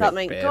Honey or Barry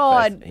something? McBareface.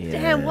 God Yeah.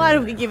 damn, why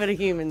do we give it a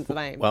human's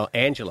name? Well,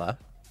 Angela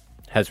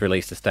has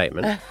released a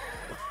statement.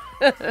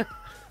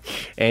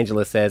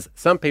 Angela says,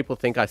 some people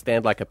think I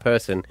stand like a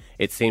person.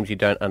 It seems you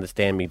don't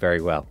understand me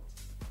very well.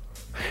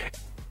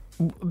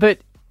 But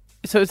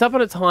so it's up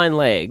on its hind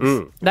legs.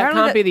 That Apparently can't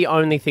that- be the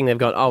only thing they've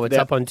got. Oh, it's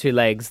They're up on 2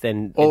 legs.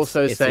 Then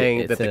Also it's saying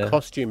it's that the a-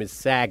 costume is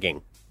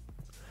sagging.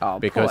 Oh,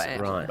 Because poor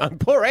Angela.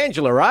 Poor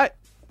Angela, right?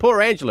 Poor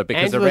Angela,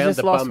 because Angela's around just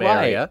the lost bum weight.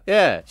 area,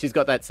 yeah, she's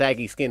got that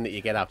saggy skin that you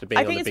get after being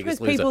I on think The it's because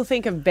Biggest Loser. people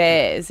think of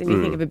bears and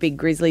you think of a big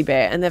grizzly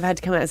bear, and they've had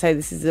to come out and say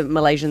this is a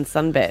Malaysian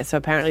sun bear. So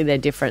apparently they're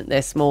different.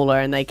 They're smaller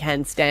and they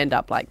can stand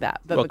up like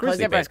that. But Well, because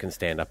grizzly everyone, bears can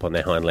stand up on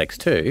their hind legs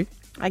too.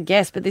 I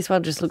guess, but this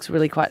one just looks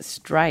really quite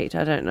straight.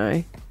 I don't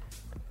know.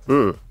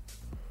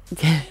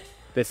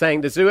 They're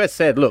saying the zoo has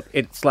said, look,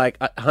 it's like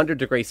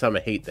 100-degree summer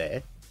heat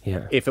there.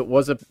 Yeah. If it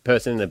was a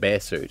person in a bear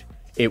suit,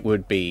 it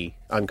would be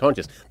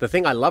unconscious. The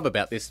thing I love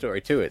about this story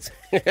too is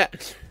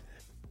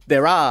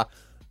there are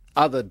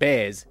other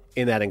bears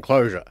in that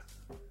enclosure,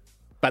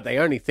 but they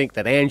only think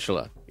that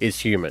Angela is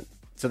human.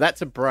 So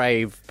that's a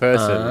brave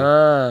person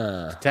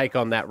to take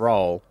on that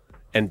role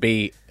and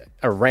be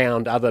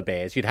around other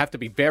bears. You'd have to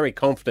be very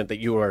confident that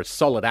you were a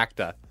solid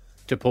actor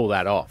to pull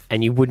that off.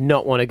 And you would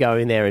not want to go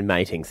in there in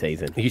mating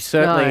season. You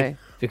certainly No.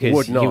 Because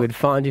would not. you would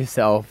find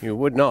yourself You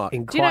would not.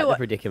 in Do you quite know the what-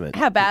 predicament.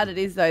 How bad it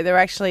is, though. They're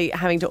actually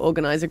having to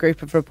organise a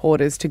group of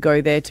reporters to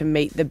go there to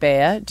meet the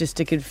bear, just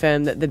to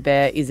confirm that the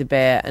bear is a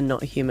bear and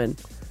not a human.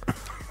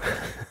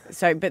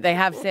 So, but they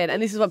have said,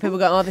 and this is what people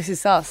go, oh, this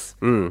is sus.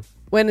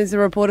 When is the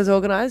reporters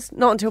organised?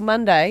 Not until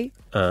Monday.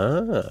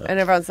 And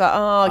everyone's like,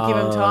 oh, give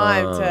them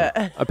time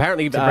to...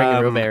 Apparently, To bring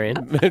a real bear in.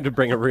 to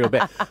bring a real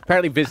bear.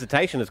 Apparently,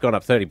 visitation has gone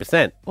up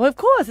 30%. Well, of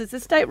course, it's a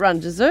state-run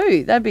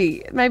zoo.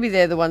 Maybe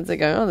they're the ones that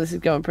go, oh, this is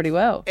going pretty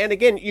well. And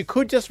again, you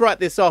could just write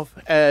this off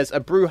as a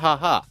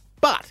brouhaha,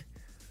 but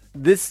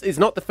this is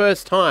not the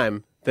first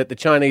time that the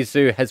Chinese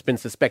zoo has been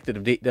suspected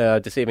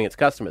of deceiving its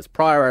customers.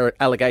 Prior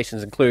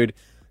allegations include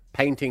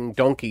painting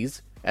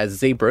donkeys as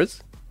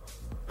zebras.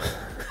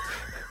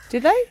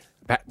 Did they?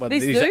 Well,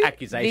 This these zoo? are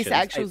accusations. This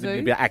actual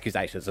zoo?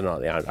 Accusations are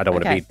not. I don't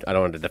want Okay. to I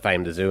don't want to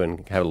defame the zoo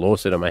and have a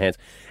lawsuit on my hands.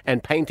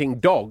 And painting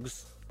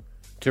dogs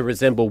to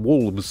resemble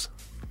wolves.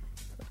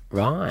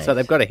 Right. So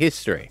they've got a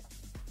history.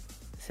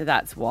 So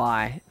that's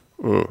why.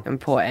 And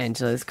poor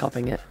Angela's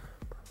copping it.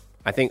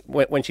 I think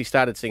when she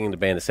started singing the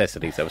bare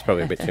necessities, that was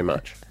probably a bit too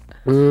much.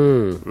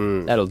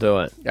 That'll do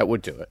it. That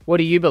would do it. What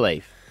do you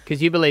believe?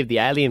 Because you believe the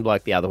alien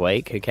bloke the other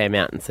week who came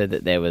out and said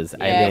that there was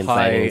aliens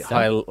landing and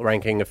stuff.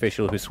 High-ranking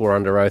official who swore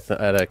under oath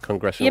at a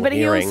congressional Yeah, but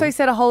hearing. he also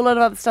said a whole lot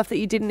of other stuff that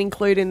you didn't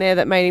include in there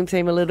that made him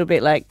seem a little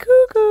bit like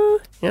cuckoo.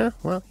 Yeah,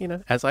 well,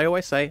 as I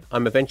always say,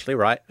 I'm eventually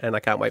right, and I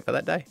can't wait for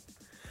that day.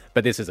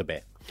 But this is a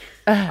bear.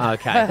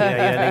 Okay. You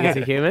don't think it's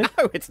a human?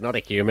 No, it's not a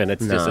human.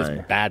 It's just No.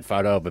 this bad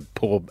photo of a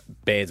poor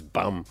bear's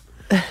bum.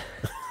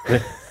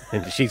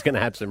 And she's going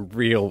to have some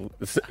real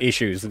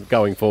issues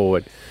going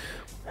forward.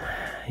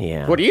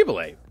 Yeah. What do you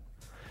believe?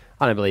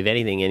 I don't believe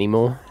anything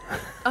anymore.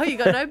 Oh, you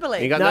got no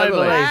belief. You got no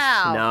belief.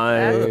 Wow.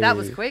 No. That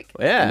was quick.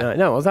 Yeah.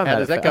 No, I've How had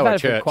does it that go I've at had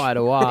it for church? quite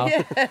a while.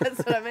 Yeah, that's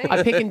what I mean.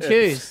 I pick and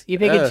choose. You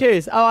pick and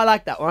choose. Oh, I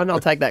like that one. I'll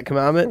take that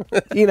commandment.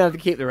 You don't have to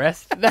keep the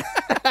rest.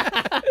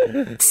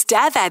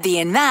 Stab Abby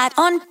and Matt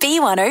on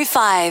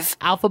B105.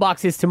 Alpha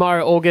Bucks is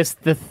tomorrow,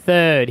 August the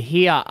 3rd.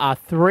 Here are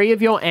 3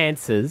 of your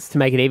answers to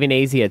make it even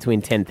easier to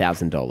win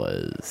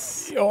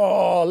 $10,000.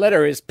 Your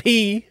letter is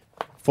P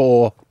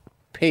for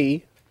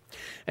P.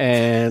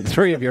 And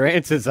 3 of your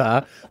answers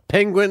are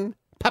penguin,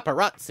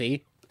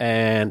 paparazzi,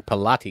 and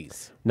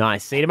Pilates.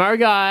 Nice. See you tomorrow,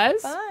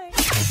 guys. Bye.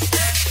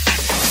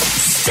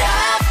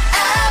 Stab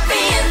Abby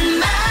and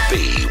Matt.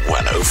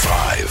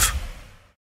 B105.